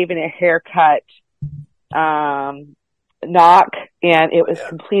the shave and a haircut knock, and it was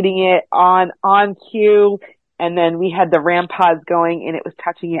completing it on cue. And then we had the RAM pods going, and it was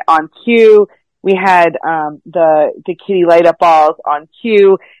touching it on cue. We had the kitty light up balls on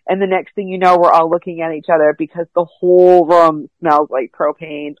cue, and the next thing you know, we're all looking at each other because the whole room smells like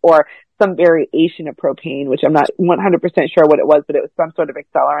propane or some variation of propane, which I'm not 100% sure what it was, but it was some sort of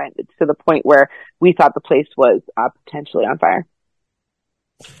accelerant to the point where we thought the place was potentially on fire.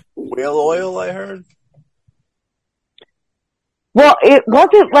 Whale oil, I heard. Well, it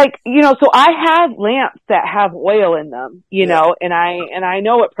wasn't like, so I have lamps that have oil in them, know, and I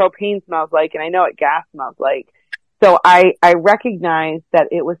know what propane smells like and I know what gas smells like. So I recognize that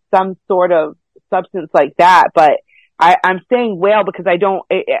it was some sort of substance like that, but I'm saying whale because I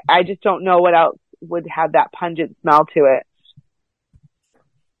just don't know what else would have that pungent smell to it.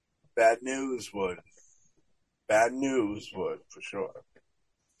 Bad news would, for sure.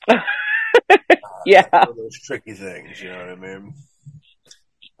 Yeah. Those tricky things, you know what I mean?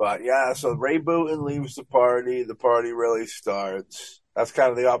 But yeah, so Ray Booten leaves the party really starts. That's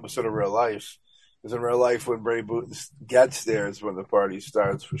kind of the opposite of real life. Because in real life, when Ray Booten gets there is when the party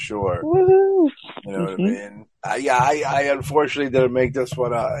starts for sure. Woo-hoo. You know what I mean? I unfortunately didn't make this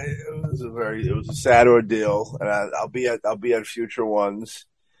one. It was a sad ordeal, and I'll be at future ones.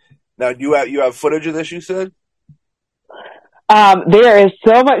 Now, you have footage of this, you said? There is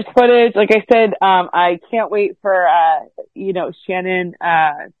so much footage. Like I said, I can't wait for, Shannon,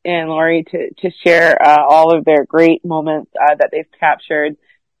 and Lori to share, all of their great moments, that they've captured.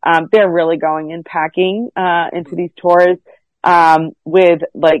 They're really going and packing, into these tours, with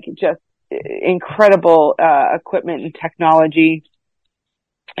like just incredible, equipment and technology.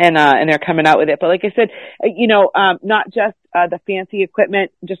 And they're coming out with it. But like I said, not just, the fancy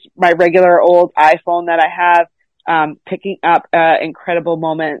equipment, just my regular old iPhone that I have. Picking up, incredible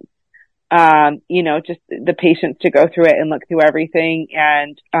moments, just the patience to go through it and look through everything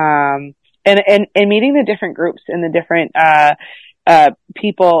and meeting the different groups and the different,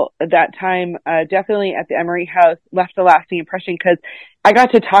 people at that time, definitely at the Emery House left a lasting impression because I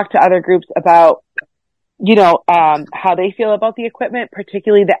got to talk to other groups about, how they feel about the equipment,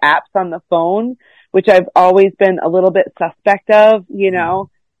 particularly the apps on the phone, which I've always been a little bit suspect of,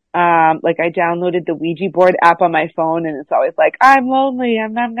 like I downloaded the Ouija board app on my phone and it's always like, I'm lonely.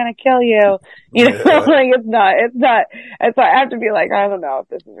 I'm going to kill you. Like it's not. And so I have to be like, I don't know if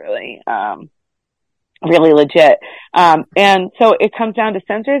this is really, really legit. And so it comes down to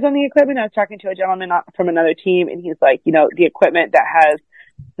sensors on the equipment. I was talking to a gentleman from another team and he's like, the equipment that has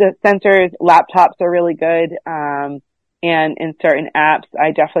the sensors, laptops are really good. And in certain apps,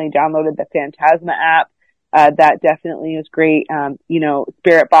 I definitely downloaded the Phantasma app. That definitely is great.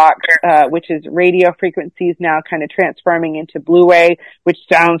 Spirit Box, which is radio frequencies now kind of transforming into Blu-ray, which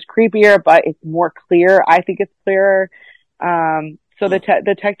sounds creepier, but it's more clear. I think it's clearer. So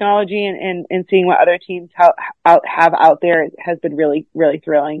the technology and seeing what other teams have out there has been really, really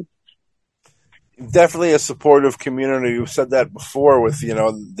thrilling. Definitely a supportive community. You've said that before with,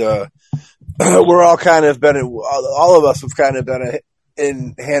 we're all kind of been, all of us have kind of been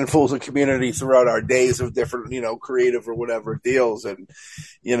in handfuls of community throughout our days of different, creative or whatever deals. And,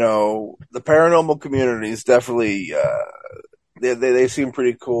 the paranormal community is definitely, they seem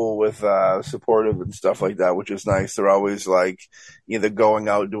pretty cool with, supportive and stuff like that, which is nice. They're always like either going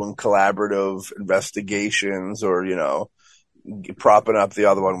out doing collaborative investigations or, propping up the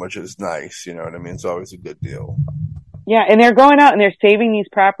other one, which is nice. You know what I mean? It's always a good deal. Yeah. And they're going out and they're saving these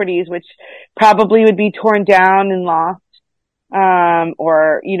properties, which probably would be torn down and lost.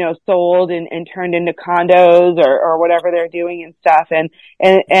 Or, sold and turned into condos or whatever they're doing and stuff. And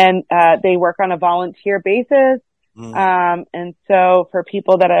they work on a volunteer basis. And so for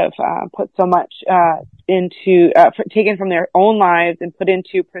people that have, put so much, taken from their own lives and put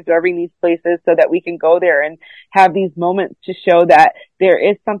into preserving these places so that we can go there and have these moments to show that there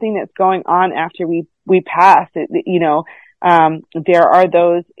is something that's going on after we pass it, there are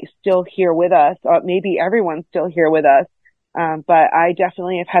those still here with us, or maybe everyone's still here with us. But I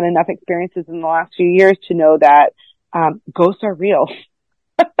definitely have had enough experiences in the last few years to know that, ghosts are real.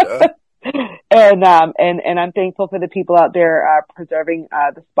 And I'm thankful for the people out there, preserving,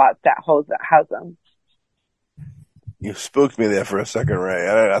 the spots that house them. You spooked me there for a second,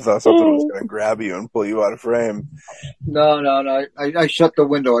 Ray. I thought something was going to grab you and pull you out of frame. No. I shut the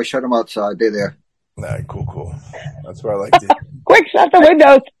window. I shut them outside. They're there. All right, cool. That's what I like to. Quick, shut the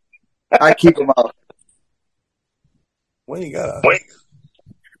windows. I keep them out. What you got?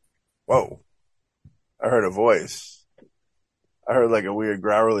 Whoa! I heard a voice. I heard like a weird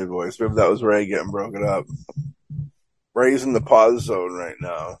growly voice. Maybe that was Ray getting broken up. Ray's in the pause zone right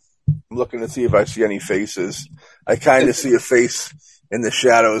now. I'm looking to see if I see any faces. I kind of see a face in the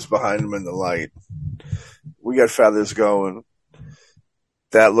shadows behind him in the light. We got feathers going.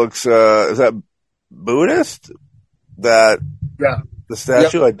 That looks, is that Buddhist? Yeah. The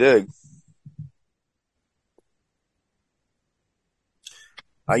statue? Yep. I dig.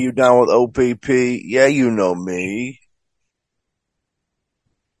 Are you down with OPP? Yeah, you know me.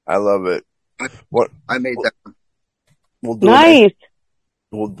 I love it. I made that one. We'll do nice.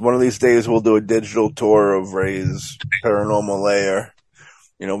 One of these days we'll do a digital tour of Ray's paranormal lair.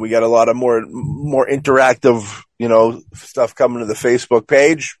 You know, we got a lot of more interactive, you know, stuff coming to the Facebook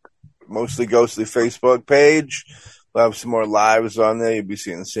page, mostly ghostly Facebook page. We'll have some more lives on there. You'll be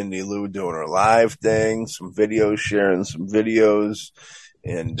seeing Cindy Lou doing her live thing, some videos, sharing some videos,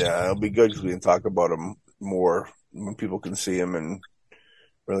 and it'll be good because we can talk about them more when people can see them and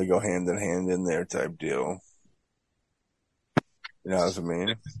really go hand in hand in there type deal. You know what I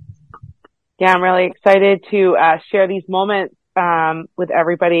mean? Yeah, I'm really excited to share these moments with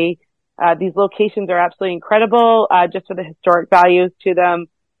everybody. These locations are absolutely incredible, just for the historic values to them,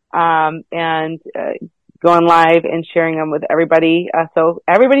 and going live and sharing them with everybody. So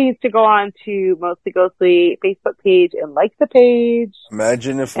everybody needs to go on to Mostly Ghostly Facebook page and like the page.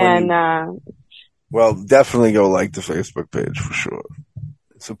 Imagine if well, definitely go like the Facebook page for sure.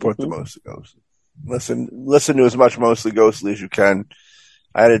 Support the Mostly Ghostly. Listen to as much Mostly Ghostly as you can.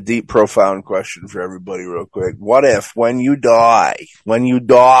 I had a deep, profound question for everybody real quick. What if when you die,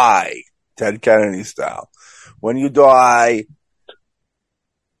 Ted Kennedy style, when you die,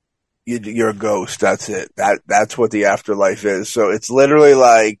 you're a ghost. That's it. That's what the afterlife is. So it's literally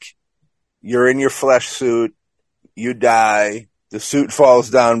like you're in your flesh suit, you die, the suit falls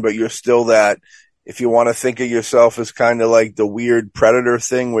down, but you're still that. If you want to think of yourself as kind of like the weird predator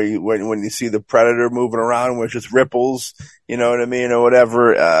thing where when you see the predator moving around, which just ripples, you know what I mean, or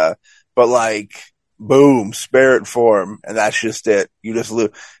whatever, but like, boom, spirit form, and that's just it. You just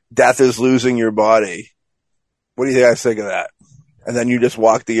death is losing your body. What do you guys think of that? And then you just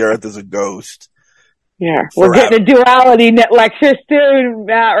walk the earth as a ghost. Yeah, we're getting a duality lecture soon,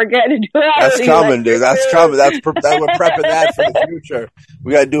 Matt. We're getting a duality. That's coming, dude. That's coming. We're prepping that for the future.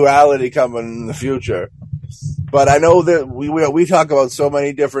 We got duality coming in the future. But I know that we talk about so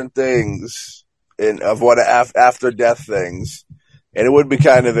many different things of what after death things, and it would be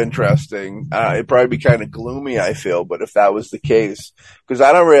kind of interesting. It'd probably be kind of gloomy, I feel, but if that was the case, because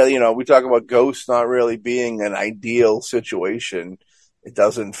I don't really, we talk about ghosts not really being an ideal situation. It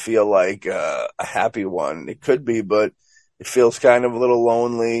doesn't feel like a happy one. It could be, but it feels kind of a little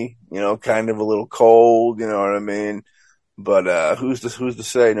lonely, kind of a little cold, you know what I mean? But who's to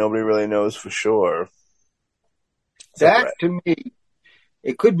say? Nobody really knows for sure. That, to me,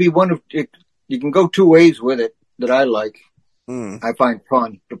 it could be one of it. You can go two ways with it that I like. I find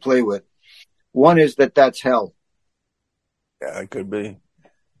fun to play with. One is that's hell. Yeah, it could be.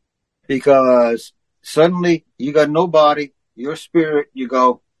 Because suddenly you got no body. Your spirit, you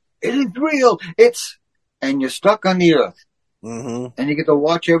go, it is real. And you're stuck on the earth. Mm-hmm. And you get to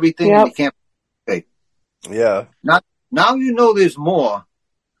watch everything and you can't participate. Yeah. Now you know there's more,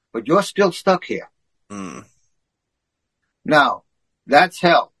 but you're still stuck here. Now, that's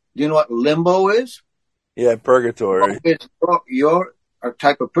hell. Do you know what limbo is? Yeah, purgatory. You're a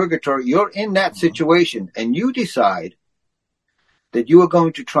type of purgatory. You're in that situation and you decide that you are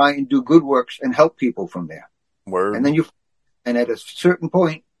going to try and do good works and help people from there. Word. And at a certain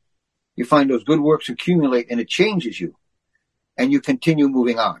point, you find those good works accumulate and it changes you. And you continue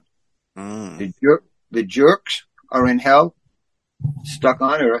moving on. The jerks are in hell, stuck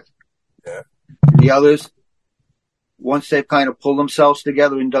on earth. Yeah. The others, once they've kind of pulled themselves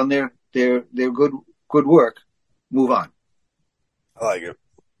together and done their good work, move on. I like it.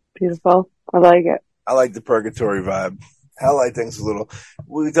 Beautiful. I like it. I like the purgatory vibe. Hell, I think is a little.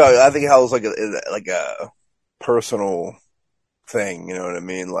 I think hell is like a personal thing, you know what I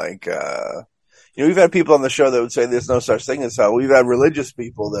mean? Like, we've had people on the show that would say there's no such thing as hell. We've had religious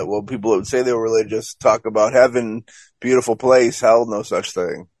people people that would say they were religious talk about heaven, beautiful place, hell, no such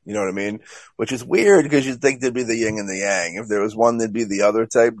thing. You know what I mean? Which is weird because you'd think there'd be the yin and the yang. If there was one, there'd be the other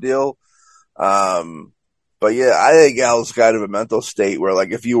type deal. But yeah, I think Al's kind of a mental state where,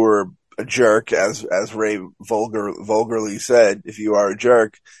 like, if you were a jerk, as Ray vulgarly said, if you are a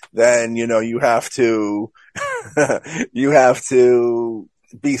jerk, then, you know, you have to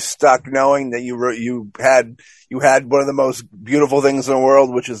be stuck knowing that you had one of the most beautiful things in the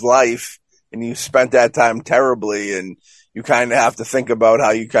world, which is life, and you spent that time terribly, and you kind of have to think about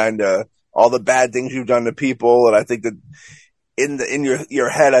how you all the bad things you've done to people. And I think that in your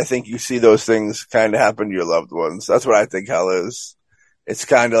head, I think you see those things kind of happen to your loved ones. That's what I think hell is. It's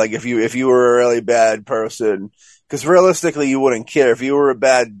kind of like if you were a really bad person, because realistically you wouldn't care. If you were a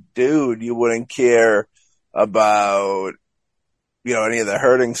bad dude, you wouldn't care about, you know, any of the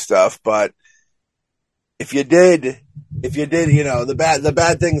hurting stuff. But if you did, you know, the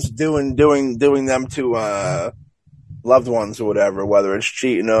bad things doing them to loved ones or whatever, whether it's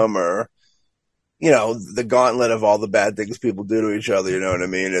cheating them or, you know, the gauntlet of all the bad things people do to each other, you know what I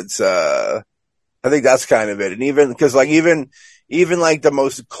mean? It's, I think that's kind of it. And even like the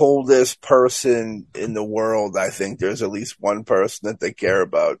most coldest person in the world, I think there's at least one person that they care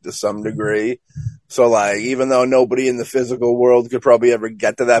about to some degree. So, like, even though nobody in the physical world could probably ever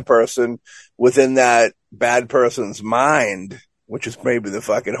get to that person, within that bad person's mind, which is maybe the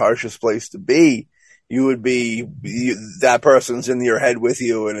fucking harshest place to be, that person's in your head with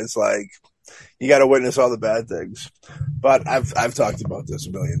you, and it's like, you got to witness all the bad things. But I've talked about this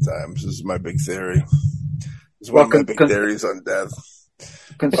a million times. This is my big theory. It's one of my big theories on death.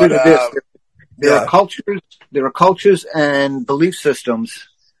 Consider this: there are cultures and belief systems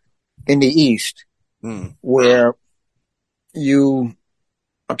in the East where you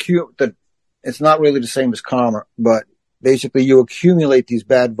accumulate. It's not really the same as karma, but basically you accumulate these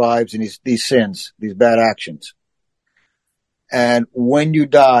bad vibes and these sins, these bad actions. And when you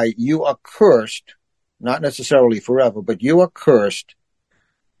die, you are cursed, not necessarily forever, but you are cursed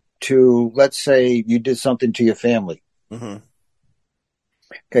to, let's say you did something to your family. Mm-hmm.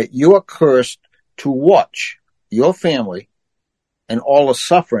 Okay, you are cursed to watch your family and all the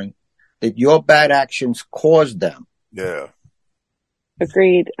suffering that your bad actions caused them. Yeah.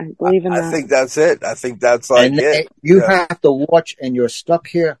 Agreed. I believe in that. I think that's it. I think that's like it. You have to watch, and you're stuck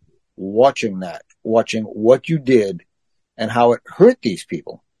here watching what you did and how it hurt these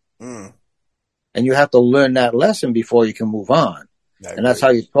people. And you have to learn that lesson before you can move on. And that's how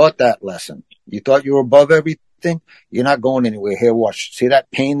you taught that lesson. You thought you were above everything. You're not going anywhere. Here, watch. See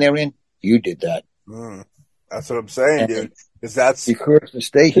that pain they're in? You did that. That's what I'm saying, dude. Because that's you're cursed to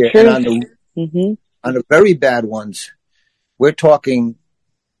stay here. And on the very bad ones, we're talking.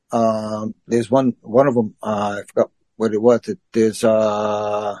 There's one of them. I forgot what it was.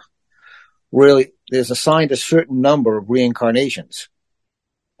 There's assigned a certain number of reincarnations.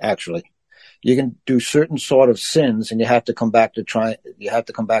 Actually, you can do certain sort of sins, and you have to come back and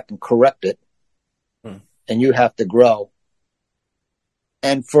correct it, and you have to grow.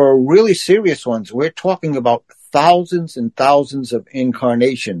 And for really serious ones, we're talking about thousands and thousands of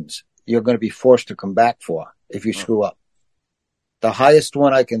incarnations you're going to be forced to come back for if you screw up. The highest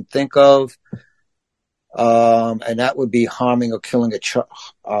one I can think of, and that would be harming or killing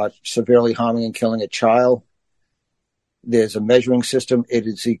severely harming and killing a child. There's a measuring system. It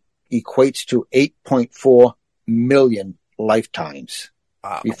equates to 8.4 million lifetimes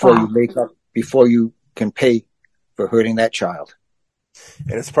before you can pay for hurting that child.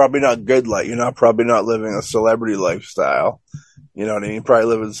 And it's probably not good. Like, you're probably not living a celebrity lifestyle. You know what I mean? You're probably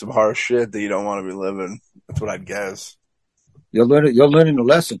living some harsh shit that you don't want to be living. That's what I'd guess. You're learning the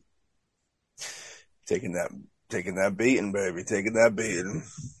lesson. Taking that beating, baby. Taking that beating.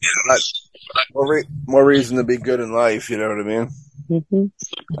 More reason to be good in life. You know what I mean? Mm-hmm.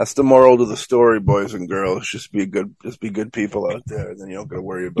 That's the moral of the story, boys and girls. Just be good people out there, and then you don't got to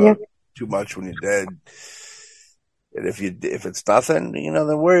worry about too much when you're dead. And if it's nothing,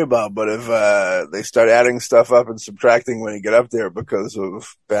 then worry about it. But if they start adding stuff up and subtracting when you get up there because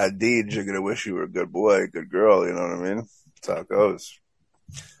of bad deeds, you're gonna wish you were a good boy, a good girl. You know what I mean? That's how it goes.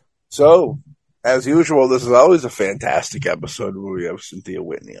 So, as usual, this is always a fantastic episode where we have Cynthia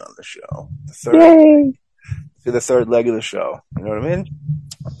Whitney on the show. The third leg of the show. You know what I mean?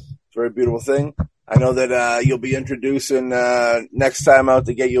 It's a very beautiful thing. I know that you'll be introducing next time out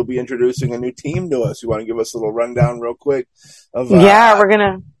the gate. You'll be introducing a new team to us. You want to give us a little rundown, real quick? Of we're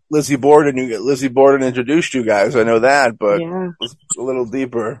gonna. Lizzie Borden. Lizzie Borden introduced you guys. I know that, but a little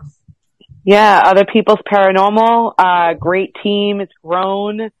deeper. Yeah, Other People's Paranormal. Great team. It's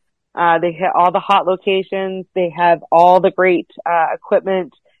grown. They hit all the hot locations. They have all the great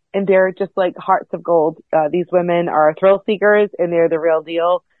equipment, and they're just like hearts of gold. These women are thrill seekers, and they're the real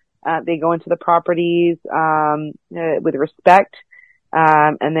deal. They go into the properties with respect,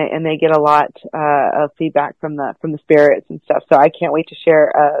 And they get a lot of feedback from the spirits and stuff. So I can't wait to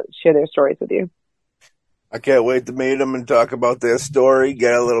share their stories with you. I can't wait to meet them and talk about their story.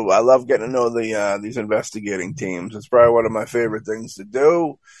 I love getting to know these investigating teams. It's probably one of my favorite things to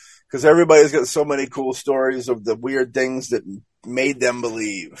do because everybody's got so many cool stories of the weird things that made them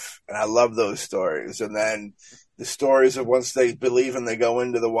believe. And I love those stories. And then the stories of once they believe and they go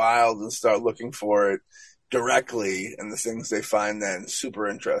into the wild and start looking for it directly and the things they find then, super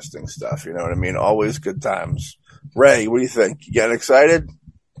interesting stuff. You know what I mean? Always good times. Ray, what do you think? You getting excited?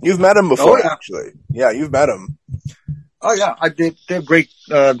 You've met him before, actually. Yeah, you've met him. Oh yeah, I did. They're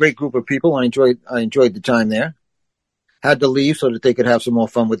a great group of people. I enjoyed the time there. Had to leave so that they could have some more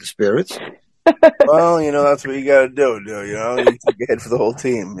fun with the spirits. Well, that's what you got to do. You take a hit for the whole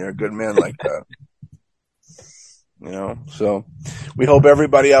team. You're a good man like that. So we hope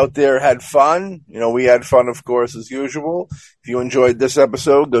everybody out there had fun. We had fun, of course, as usual. If you enjoyed this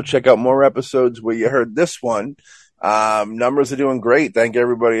episode, go check out more episodes where you heard this one. Numbers are doing great. Thank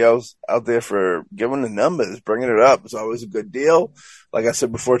everybody else out there for giving the numbers, bringing it up. It's always a good deal. Like I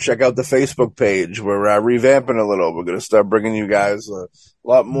said before, check out the Facebook page. We're revamping a little. We're going to start bringing you guys a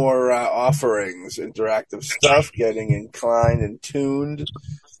lot more offerings, interactive stuff, getting inclined and tuned,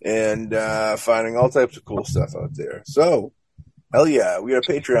 and finding all types of cool stuff out there. So, hell yeah, we got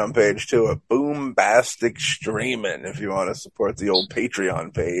a Patreon page too, a Boombastic Streamin', if you want to support the old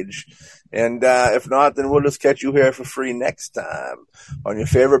Patreon page. And if not, then we'll just catch you here for free next time on your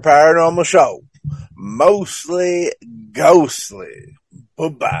favorite paranormal show, Mostly Ghostly.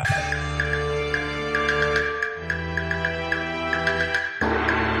 Bye-bye.